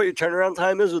 – you know what your turnaround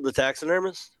time is with the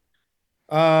taxidermist?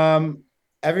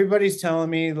 Everybody's telling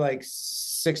me, like,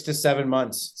 6 to 7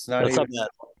 months. It's not That's even not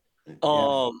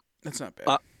bad. That's not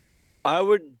bad. I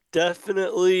would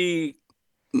definitely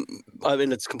 – I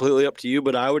mean, it's completely up to you,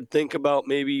 but I would think about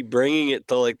maybe bringing it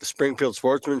to, like, the Springfield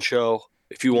Sportsman Show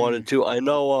if you wanted to. I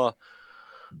know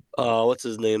what's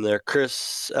his name there?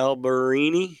 Chris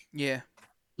Alberini? Yeah.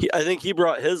 I think he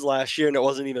brought his last year, and it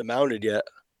wasn't even mounted yet.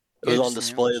 It was on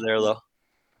display there, though.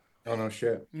 Oh, no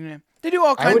shit. Yeah. They do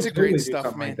all kinds of great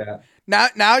stuff, man. Like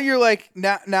that. Now you're like,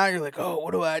 oh,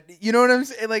 what do I – you know what I'm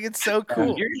saying? Like, it's so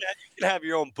cool. You can have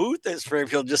your own booth at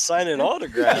Springfield just signing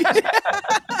autographs.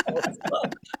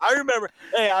 I remember,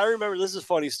 this is a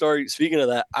funny story. Speaking of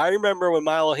that, I remember when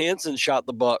Milo Hansen shot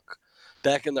the buck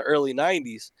back in the early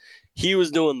 90s. He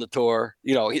was doing the tour.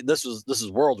 This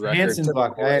is world record. Hansen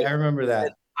buck. I remember that.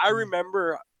 And I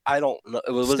remember, I don't know.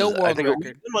 It was still world record.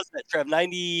 When was that, Trev?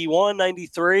 91,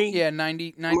 93? Yeah,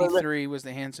 93 was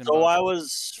the Hansen buck. So I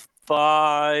was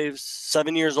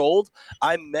 5-7 years old.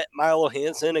 I met Milo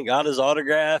Hansen and got his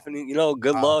autograph, and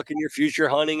good luck in your future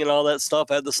hunting and all that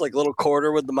stuff. I had this like little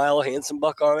quarter with the Milo Hansen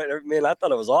buck on it. Man, I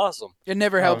thought it was awesome. It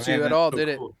never helps you at all, did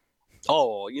it?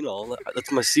 Oh,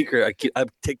 that's my secret. I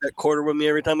take that quarter with me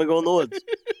every time I go in the woods.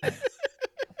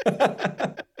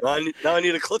 now I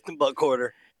need a Clifton buck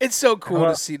quarter. It's so cool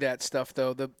to see that stuff,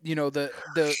 though. The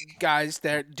guys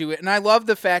that do it, and I love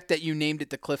the fact that you named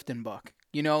it the Clifton buck.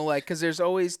 Because there's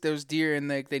always those deer, and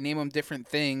they name them different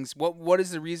things. What is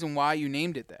the reason why you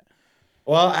named it that?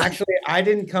 Well, actually, I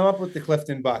didn't come up with the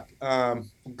Clifton buck.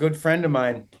 Good friend of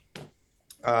mine,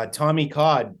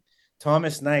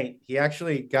 Thomas Knight, he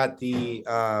actually got the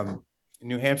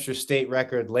New Hampshire state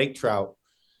record lake trout.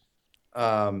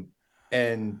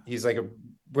 And he's like,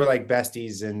 we're like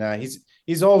besties, and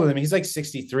he's older than me. He's like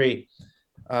 63.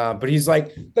 But he's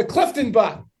like, the Clifton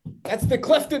buck. That's the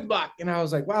Clifton buck. And I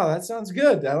was like, wow, that sounds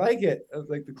good. I like it. I was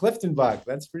like, the Clifton buck.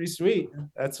 That's pretty sweet.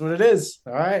 That's what it is.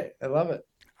 All right. I love it.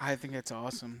 I think it's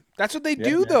awesome. That's what they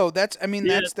do, though. That's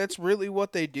really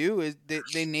what they do is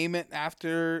they name it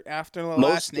after the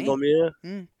last name. Most of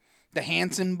them, The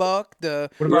Hansen buck, the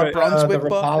Brunswick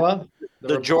buck, Rapala?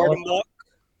 The Jordan buck.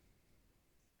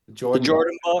 The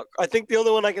Jordan buck. I think the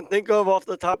only one I can think of off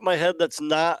the top of my head that's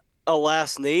not a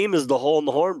last name is the Hole in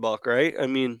the Horn buck, right? I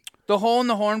mean, the Hole in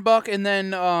the Horn buck, and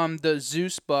then the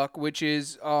Zeus buck, which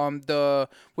was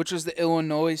the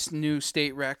Illinois new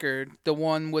state record. The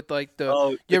one with like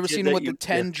you ever seen it with the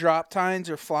 10 drop tines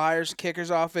or flyers, kickers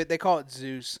off it? They call it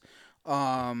Zeus.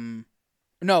 No,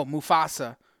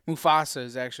 Mufasa. Mufasa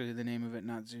is actually the name of it,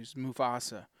 not Zeus.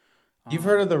 Mufasa. You've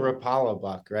heard of the Rapala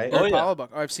buck, right? Rapala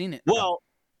buck. Oh, I've seen it. Well,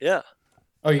 yeah.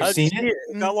 Oh, you've seen it?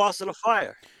 It got lost in a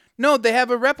fire. No, they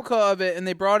have a replica of it, and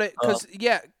they brought it because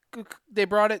they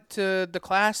brought it to the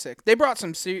Classic. They brought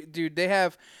some dude. They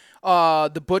have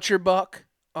the Butcher buck.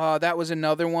 That was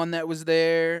another one that was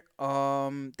there.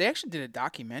 They actually did a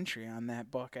documentary on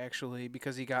that buck actually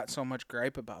because he got so much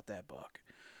gripe about that buck.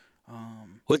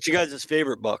 What's your guys'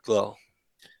 favorite buck though?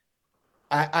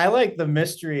 I like the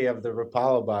mystery of the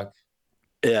Rapala buck.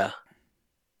 Yeah.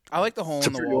 I like the hole It's a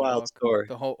in the pretty wall wild buck. story.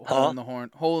 The hole Huh? in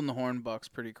the horn buck's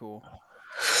pretty cool.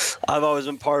 I've always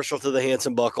been partial to the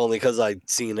Hanson buck only because I'd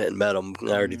seen it and met him.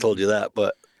 I already told you that,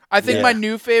 but I think yeah. my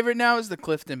new favorite now is the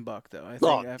Clifton buck, though. I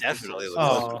think after definitely this the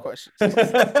Oh, question.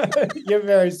 you're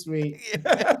very sweet.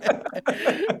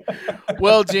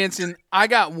 Well, Jansen, I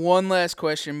got one last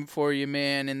question for you,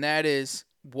 man, and that is,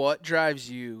 what drives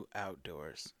you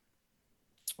outdoors?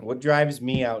 What drives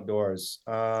me outdoors?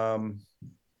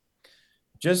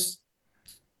 Just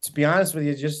to be honest with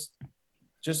you, just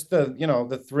the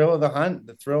the thrill of the hunt,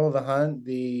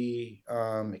 the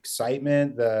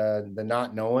excitement, the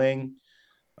not knowing,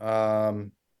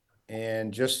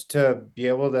 and just to be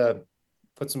able to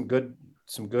put some good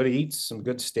eats, some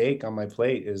good steak on my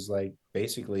plate is like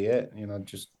basically it.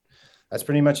 Just that's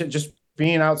pretty much it. Just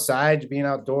being outside, being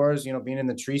outdoors, being in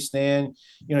the tree stand.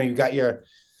 You got your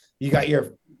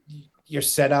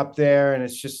setup there, and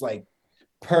it's just like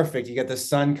perfect. You got the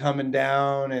sun coming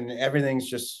down, and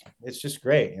everything's it's just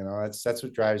great. That's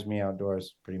what drives me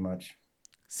outdoors, pretty much.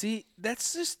 See,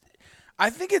 I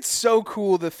think it's so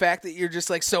cool, the fact that you're just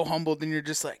like so humbled and you're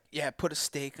just like, yeah, put a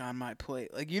steak on my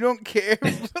plate. Like, you don't care.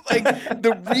 Like,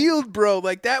 the real bro,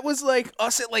 like, that was like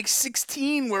us at like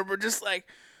 16 where we're just like,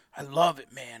 I love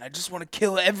it, man. I just want to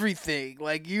kill everything.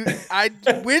 Like, I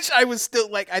wish I was still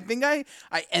like, I think I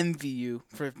envy you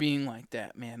for being like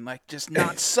that, man. Like, just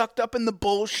not sucked up in the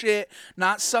bullshit,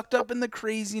 not sucked up in the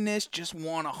craziness, just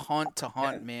want to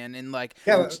hunt, man. And like,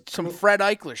 some Fred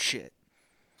Eichler shit.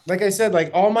 Like I said,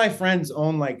 like all my friends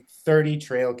own like 30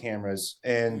 trail cameras,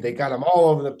 and they got them all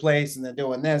over the place, and they're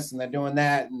doing this and they're doing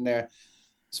that, and they're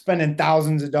spending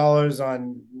thousands of dollars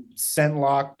on scent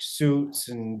lock suits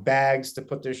and bags to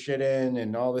put their shit in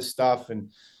and all this stuff.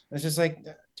 And it's just like,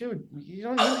 dude, you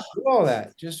don't need to do all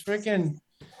that. Just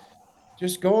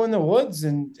go in the woods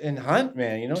and hunt,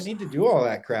 man. You don't need to do all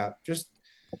that crap. Just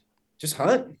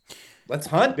hunt. Let's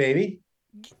hunt, baby.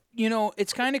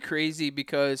 It's kind of crazy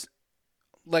because,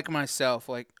 like myself,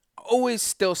 like, always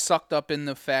still sucked up in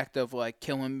the fact of like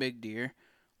killing big deer,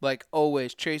 like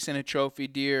always chasing a trophy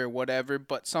deer or whatever.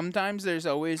 But sometimes there's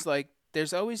always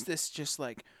this just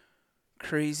like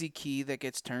crazy key that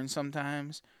gets turned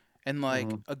sometimes, and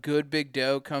like a good big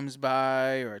doe comes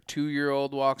by or a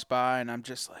 2-year-old walks by, and I'm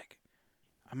just like,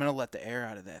 I'm gonna let the air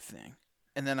out of that thing.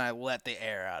 And then I let the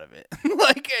air out of it.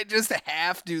 Like, I just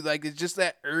have to. Like, it's just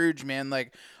that urge, man.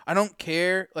 Like, I don't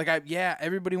care. Like,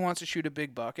 everybody wants to shoot a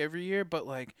big buck every year. But,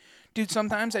 like, dude,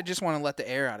 sometimes I just want to let the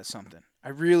air out of something. I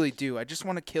really do. I just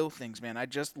want to kill things, man. I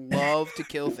just love to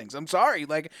kill things. I'm sorry.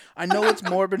 Like, I know it's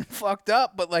morbid and fucked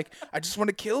up. But, like, I just want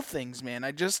to kill things, man.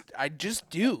 I just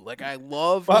do. Like, I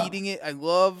love eating it. I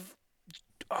love...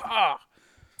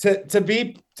 To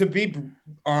be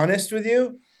honest with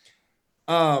you,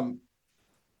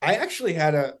 I actually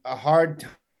had a hard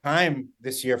time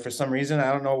this year for some reason.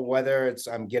 I don't know whether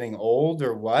I'm getting old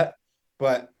or what,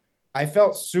 but I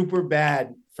felt super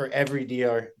bad for every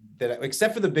deer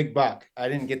except for the big buck. I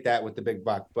didn't get that with the big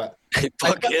buck, but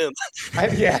Fuck him.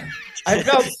 I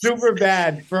felt super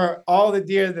bad for all the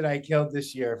deer that I killed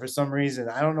this year for some reason.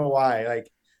 I don't know why. Like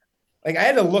I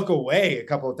had to look away a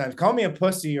couple of times. Call me a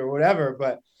pussy or whatever,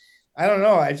 but I don't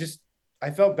know.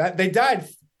 I felt bad. They died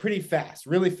pretty fast,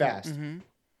 really fast. Mm-hmm.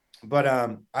 But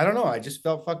I don't know. I just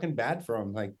felt fucking bad for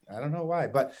them. Like, I don't know why,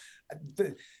 but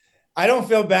I don't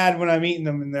feel bad when I'm eating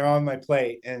them and they're on my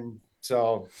plate. And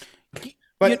so,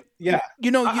 but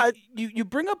you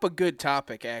bring up a good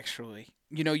topic, actually.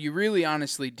 You really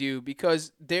honestly do,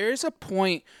 because there's a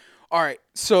point. All right.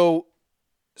 So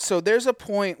there's a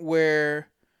point where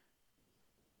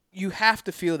you have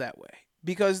to feel that way,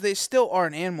 because they still are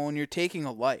an animal and you're taking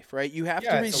a life, right? You have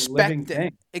to respect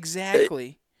them.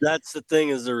 Exactly. That's the thing,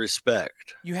 is the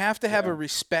respect. You have to have a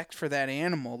respect for that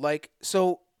animal. Like,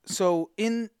 so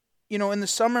in the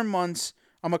summer months,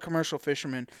 I'm a commercial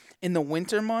fisherman. In the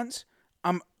winter months,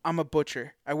 I'm a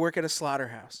butcher. I work at a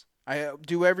slaughterhouse. I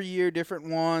do every year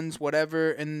different ones,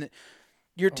 whatever. And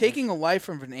you're taking a life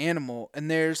from an animal,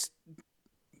 and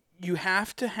you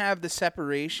have to have the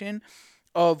separation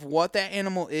of what that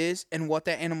animal is and what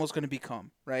that animal is going to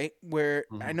become, right? Where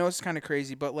I know it's kind of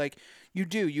crazy, but like you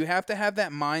have to have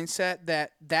that mindset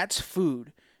that that's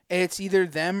food. And it's either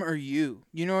them or you.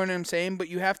 You know what I'm saying? But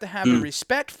you have to have a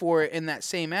respect for it in that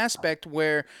same aspect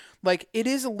where, like, it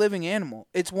is a living animal.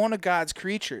 It's one of God's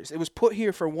creatures. It was put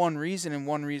here for one reason and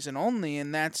one reason only,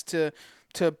 and that's to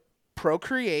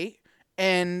procreate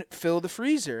and fill the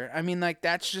freezer. I mean, like,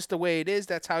 that's just the way it is.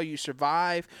 That's how you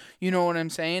survive. You know what I'm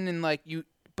saying? And like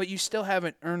but you still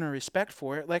haven't earned a respect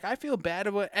for it. Like, I feel bad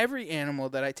about every animal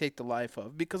that I take the life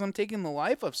of, because I'm taking the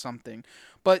life of something.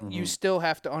 But you still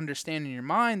have to understand in your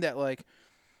mind that, like,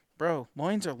 bro,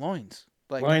 loins are loins.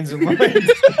 Like Loins and loins.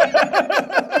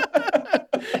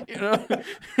 you know.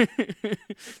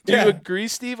 Do you agree,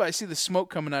 Steve? I see the smoke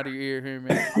coming out of your ear here,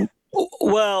 man.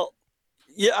 Well,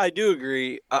 yeah, I do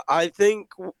agree. I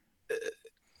think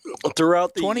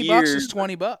throughout the $20 years, is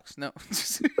 $20. No.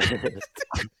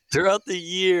 throughout the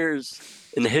years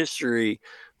in history,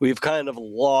 we've kind of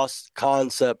lost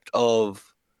concept of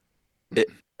it.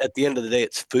 At the end of the day,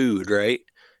 it's food, right?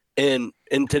 And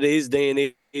in today's day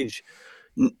and age,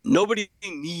 nobody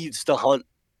needs to hunt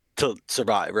to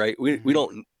survive, right? We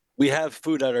don't. We have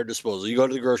food at our disposal. You go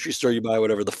to the grocery store, you buy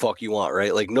whatever the fuck you want,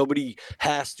 right? Like nobody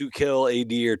has to kill a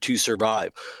deer to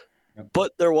survive. Yep.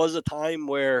 But there was a time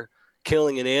where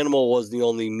killing an animal was the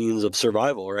only means of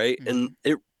survival, right? And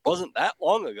it wasn't that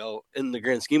long ago in the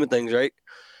grand scheme of things, right?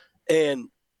 And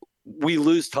we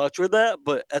lose touch with that,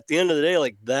 but at the end of the day,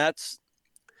 like that's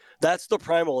the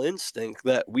primal instinct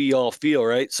that we all feel,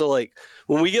 right? So like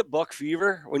when we get buck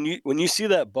fever, when you see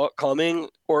that buck coming,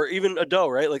 or even a doe,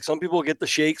 right? Like some people get the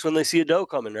shakes when they see a doe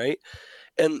coming, right?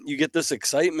 And you get this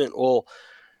excitement. Well,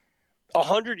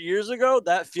 100 years ago,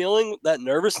 that feeling, that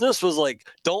nervousness was like,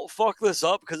 don't fuck this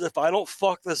up, because if I don't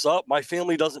fuck this up, my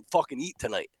family doesn't fucking eat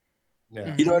tonight.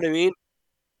 Yeah. You know what I mean?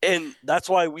 And that's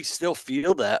why we still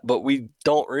feel that, but we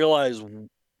don't realize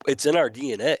it's in our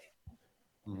DNA.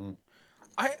 Mm-hmm.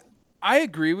 I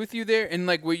agree with you there, and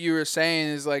like what you were saying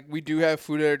is like we do have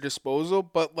food at our disposal,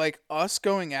 but like us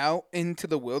going out into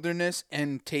the wilderness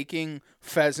and taking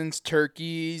pheasants,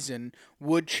 turkeys, and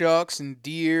woodchucks and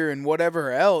deer and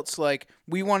whatever else, like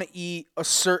we want to eat a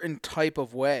certain type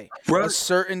of way, Right. a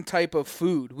certain type of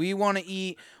food. We want to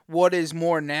eat what is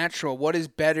more natural, what is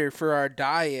better for our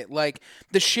diet. Like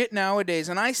the shit nowadays,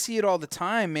 and I see it all the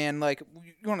time, man. Like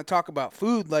you want to talk about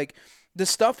food, like the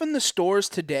stuff in the stores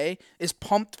today is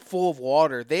pumped full of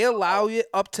water. They allow it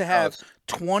up to have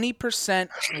 20%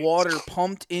 water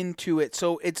pumped into it.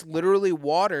 So it's literally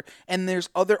water, and there's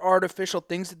other artificial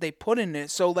things that they put in it.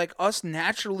 So like us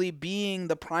naturally being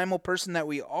the primal person that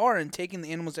we are and taking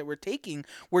the animals that we're taking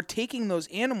those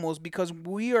animals because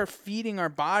we are feeding our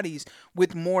bodies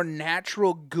with more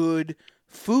natural good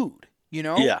food, you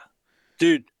know? Yeah.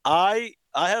 Dude, I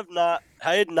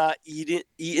had not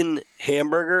eaten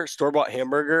store-bought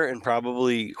hamburger in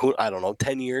probably, I don't know,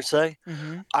 10 years, say.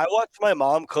 Mm-hmm. I watched my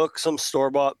mom cook some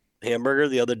store-bought hamburger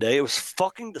the other day. It was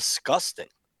fucking disgusting.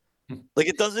 Like,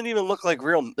 it doesn't even look like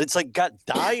real. It's like got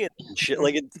dye in it and shit.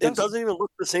 Like, it doesn't even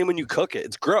look the same when you cook it.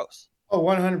 It's gross. Oh,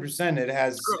 100%. It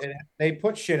has, they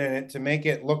put shit in it to make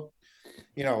it look,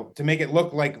 to make it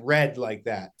look like red like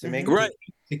that, to make Right.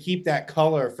 to keep that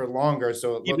color for longer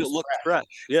so it looks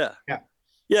fresh. Yeah. Yeah.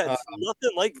 Yeah, it's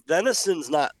nothing like venison's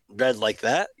not red like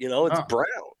that, it's brown.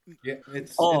 Yeah,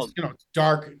 it's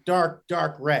dark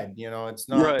red, it's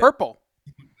not Right. Purple.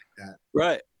 like that.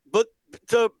 Right. But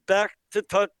back to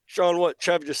touch on what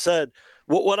Trev just said,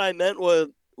 what I meant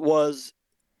was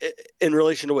in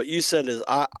relation to what you said is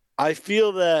I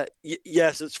feel that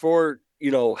yes, it's for,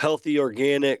 healthy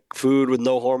organic food with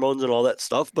no hormones and all that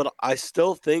stuff, but I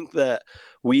still think that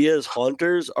we as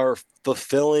hunters are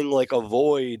fulfilling like a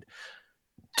void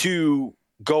to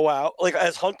go out, like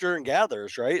as hunter and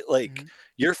gatherers, right? Like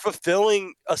you're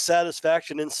fulfilling a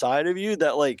satisfaction inside of you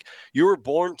that like you were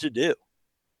born to do.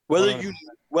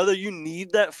 Whether you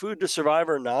need that food to survive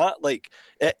or not, like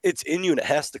it's in you and it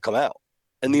has to come out.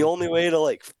 And the only way to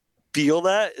like feel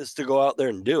that is to go out there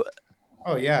and do it.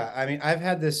 Oh yeah. I mean, I've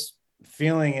had this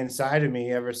feeling inside of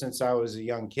me ever since I was a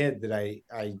young kid that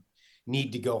I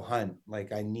need to go hunt.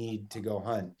 Like I need to go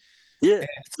hunt. Yeah.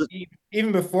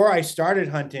 Even before I started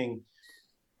hunting,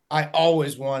 I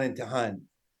always wanted to hunt.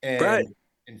 And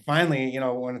finally,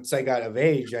 once I got of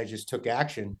age, I just took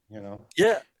action,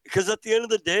 Yeah. Because at the end of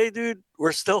the day, dude,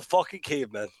 we're still fucking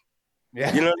cavemen.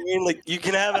 Yeah. You know what I mean? Like you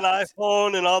can have an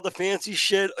iPhone and all the fancy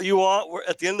shit you want.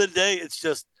 At the end of the day, it's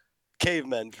just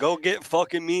cavemen. Go get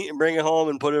fucking meat and bring it home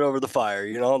and put it over the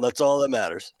fire. That's all that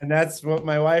matters. And that's what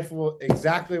my wife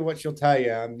exactly what she'll tell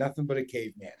you. I'm nothing but a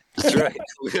caveman. That's right.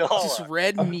 We all Just are.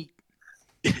 red meat.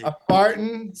 A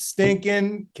farting,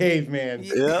 stinking caveman.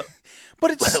 Yeah.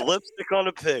 But it's lipstick on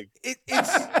a pig.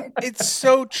 It's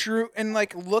so true. And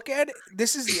like, look at it.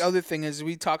 This is the other thing is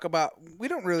we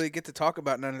don't really get to talk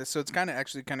about none of this. So it's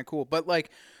actually kind of cool. But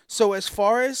like, so as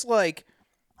far as like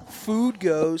food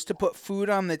goes, to put food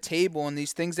on the table and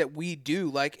these things that we do,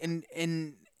 like and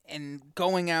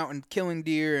going out and killing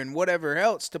deer and whatever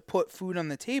else to put food on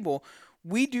the table,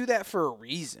 we do that for a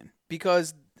reason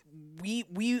because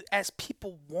we as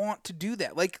people want to do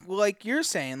that. Like you're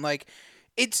saying, like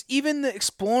it's even the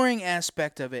exploring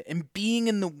aspect of it and being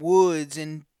in the woods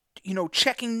and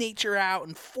checking nature out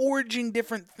and foraging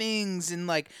different things. And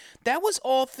like, that was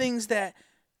all things that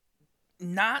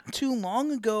not too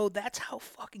long ago, that's how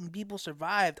fucking people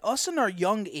survived. Us in our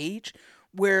young age,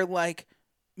 where like,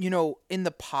 in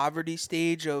the poverty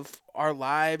stage of our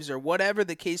lives or whatever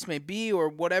the case may be, or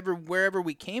wherever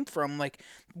we came from, like,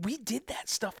 we did that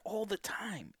stuff all the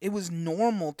time. It was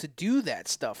normal to do that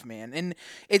stuff, man. And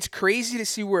it's crazy to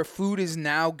see where food is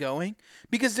now going,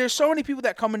 because there's so many people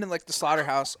that come into like the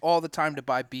slaughterhouse all the time to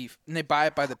buy beef, and they buy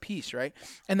it by the piece, right?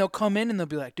 And they'll come in and they'll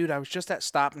be like, dude, I was just at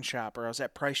Stop and Shop, or I was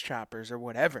at Price Choppers or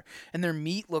whatever, and their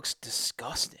meat looks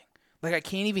disgusting. Like, I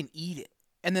can't even eat it.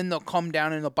 And then they'll come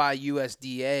down and they'll buy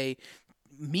USDA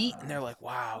meat, and they're like,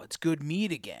 wow, it's good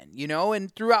meat again,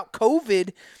 And throughout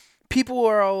COVID, people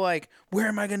are all like, where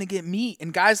am I going to get meat?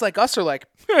 And guys like us are like,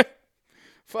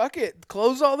 fuck it,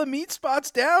 close all the meat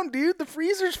spots down, dude. The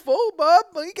freezer's full, bub.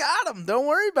 We got them. Don't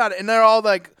worry about it. And they're all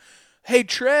like, hey,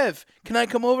 Trev, can I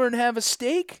come over and have a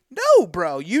steak? No,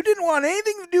 bro. You didn't want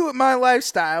anything to do with my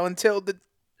lifestyle until the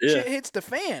shit hits the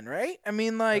fan, right? I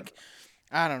mean, like,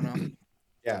 I don't know.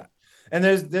 Yeah. And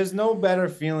there's no better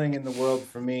feeling in the world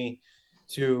for me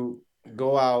to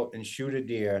go out and shoot a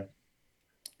deer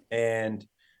and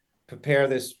prepare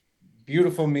this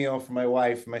beautiful meal for my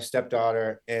wife, my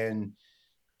stepdaughter, and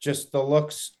just the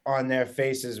looks on their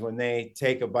faces when they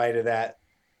take a bite of that,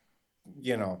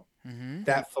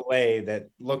 that fillet that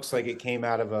looks like it came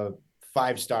out of a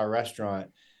 5-star restaurant.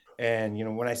 And,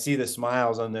 when I see the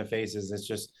smiles on their faces, it's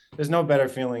just, there's no better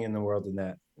feeling in the world than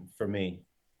that for me.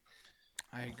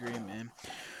 I agree, man.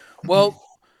 Well,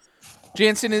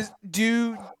 Jansen,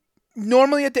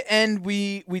 normally at the end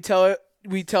we tell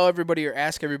everybody or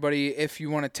ask everybody if you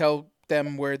want to tell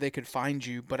them where they could find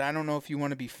you, but I don't know if you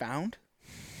want to be found.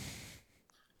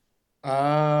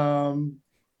 Like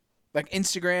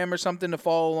Instagram or something to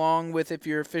follow along with if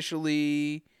you're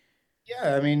officially.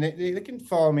 Yeah, I mean they can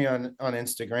follow me on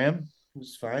Instagram.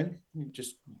 It's fine. You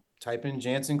just type in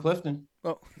Jansen Clifton.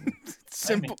 Oh,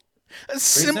 simple. A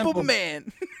simple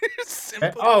man.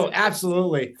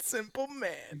 Absolutely. Simple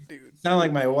man, dude. Sound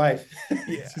like my wife.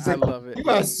 Yeah, I love it. You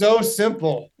are so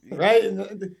simple, right?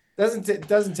 It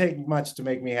doesn't take much to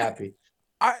make me happy.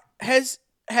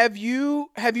 Have you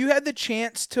had the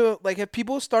chance to, like, have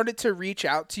people started to reach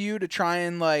out to you to try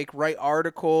and like write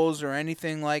articles or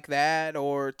anything like that,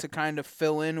 or to kind of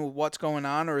fill in with what's going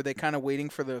on, or are they kind of waiting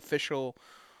for the official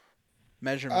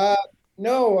measurement?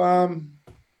 No.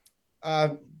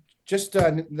 Just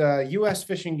the U.S.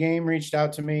 Fish and Game reached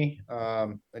out to me. A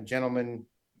gentleman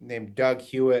named Doug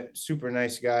Hewitt, super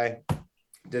nice guy,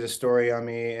 did a story on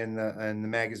me in the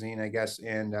magazine, I guess.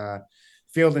 And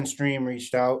Field and Stream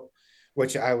reached out,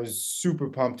 which I was super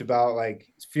pumped about. Like,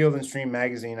 Field and Stream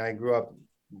magazine, I grew up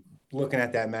looking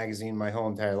at that magazine my whole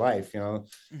entire life.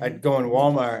 I'd go in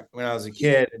Walmart when I was a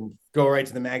kid and go right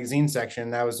to the magazine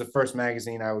section. That was the first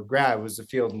magazine I would grab, was the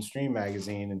Field and Stream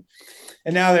magazine.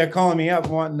 And now they're calling me up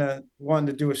wanting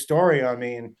to do a story on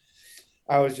me. And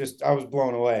I was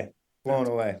blown away.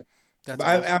 That's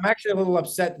I'm actually a little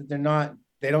upset that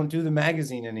they don't do the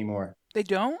magazine anymore. They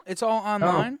don't? It's all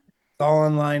online? No, it's all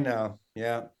online now.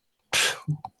 Yeah.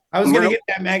 I was going to get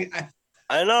that magazine.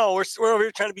 I know. We're over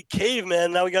here trying to be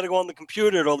caveman. Now we got to go on the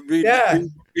computer to read the article.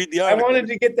 I wanted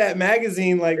to get that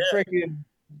magazine freaking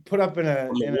put up on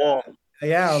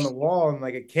the wall in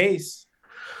like a case.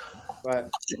 But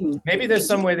maybe there's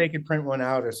some way they could print one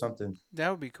out or something.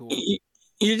 That would be cool.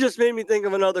 You just made me think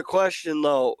of another question,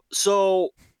 though.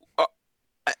 So a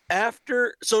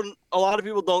lot of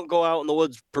people don't go out in the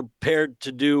woods prepared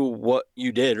to do what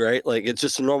you did, right? Like, it's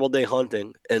just a normal day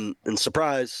hunting, and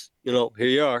surprise, here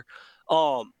you are.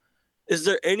 Is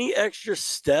there any extra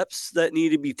steps that need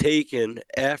to be taken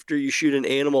after you shoot an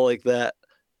animal like that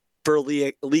for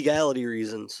legality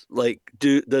reasons? Like,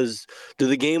 do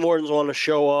the game wardens want to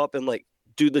show up and like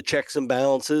do the checks and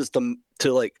balances to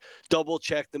like double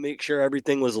check to make sure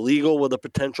everything was legal with a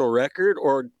potential record,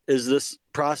 or is this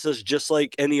process just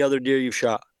like any other deer you've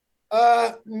shot?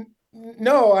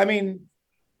 No, I mean,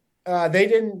 they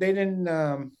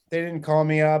didn't call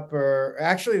me up, or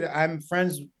actually I'm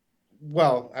friends.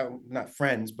 Well, I'm not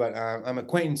friends, but I'm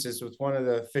acquaintances with one of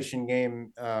the Fish and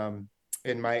Game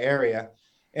in my area.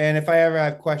 And if I ever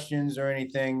have questions or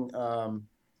anything,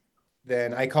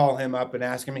 then I call him up and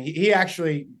ask him. He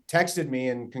actually texted me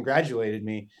and congratulated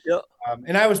me. Yep.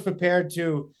 And I was prepared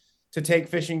to take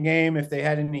Fish and Game if they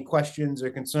had any questions or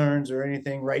concerns or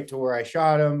anything, right to where I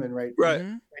shot him and right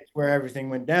to where everything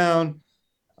went down.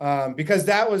 Because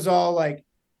that was all like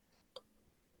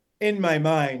in my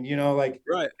mind, like,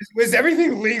 right. Was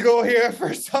everything legal here?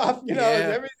 First off, is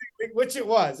everything which it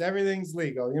was. Everything's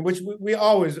legal, which we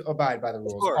always abide by the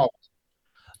rules.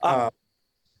 Always.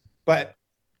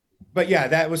 But yeah,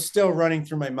 that was still running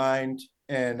through my mind.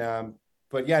 And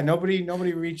but yeah, nobody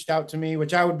reached out to me,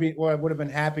 which I would have been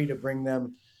happy to bring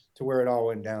them to where it all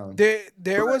went down.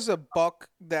 There was a buck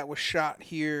that was shot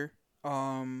here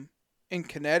in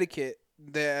Connecticut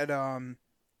that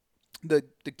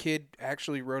the kid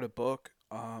actually wrote a book.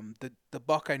 The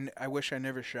buck I wish I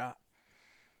never shot.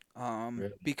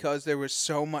 Because there was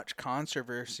so much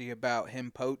controversy about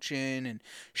him poaching and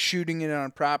shooting it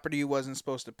on property he wasn't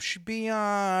supposed to be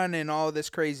on and all this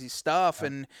crazy stuff.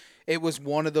 And it was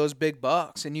one of those big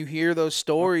bucks. And you hear those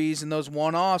stories and those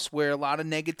one-offs where a lot of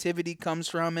negativity comes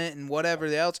from it and whatever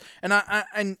else.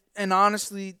 And and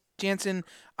honestly, Jansen,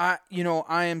 I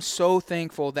am so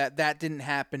thankful that didn't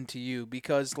happen to you,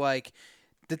 because like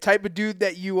the type of dude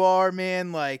that you are,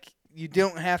 man, like, you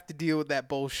don't have to deal with that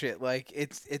bullshit. Like,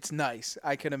 it's nice.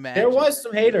 I can imagine. There was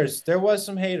some haters. They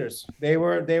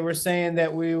were saying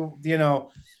that we,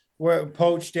 were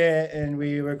poached it and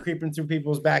we were creeping through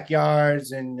people's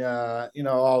backyards and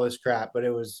all this crap. But it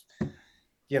was,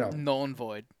 null and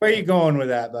void. Where are you going with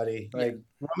that, buddy? Like,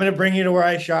 I'm gonna bring you to where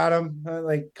I shot him.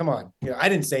 Like, come on. I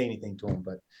didn't say anything to him,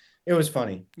 but it was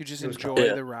funny. You just enjoy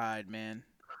the ride, man.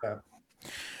 Yeah.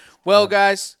 Well,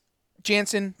 guys.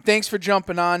 Jansen, thanks for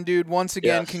jumping on, dude. Once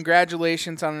again,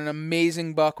 Congratulations on an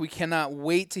amazing buck. We cannot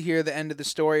wait to hear the end of the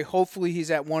story. Hopefully he's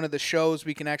at one of the shows.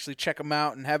 We can actually check him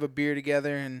out and have a beer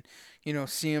together and,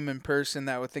 see him in person.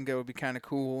 That would be kind of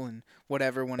cool, and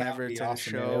whatever, whenever it's at a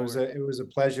show. It was a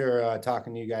pleasure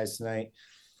talking to you guys tonight.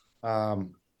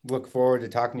 Look forward to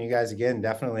talking to you guys again.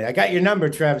 Definitely. I got your number,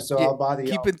 Trev, so I'll bother you.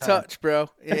 Keep in touch, bro.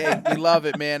 Yeah, we love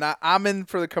it, man. I'm in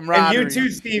for the camaraderie. And you too,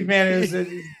 Steve, man. It was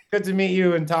good to meet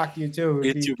you and talk to you too.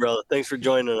 You too, brother. Thanks for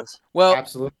joining us. Well,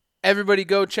 absolutely. Everybody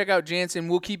go check out Jansen.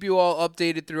 We'll keep you all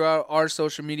updated throughout our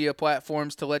social media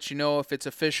platforms to let you know if it's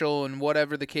official and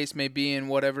whatever the case may be and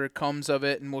whatever comes of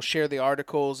it. And we'll share the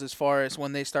articles as far as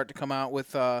when they start to come out with,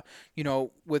 from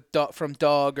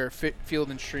Doug or Field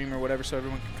and Stream or whatever, so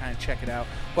everyone can kind of check it out.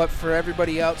 But for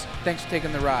everybody else, thanks for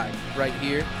taking the ride right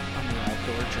here on the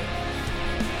Outdoor Trail.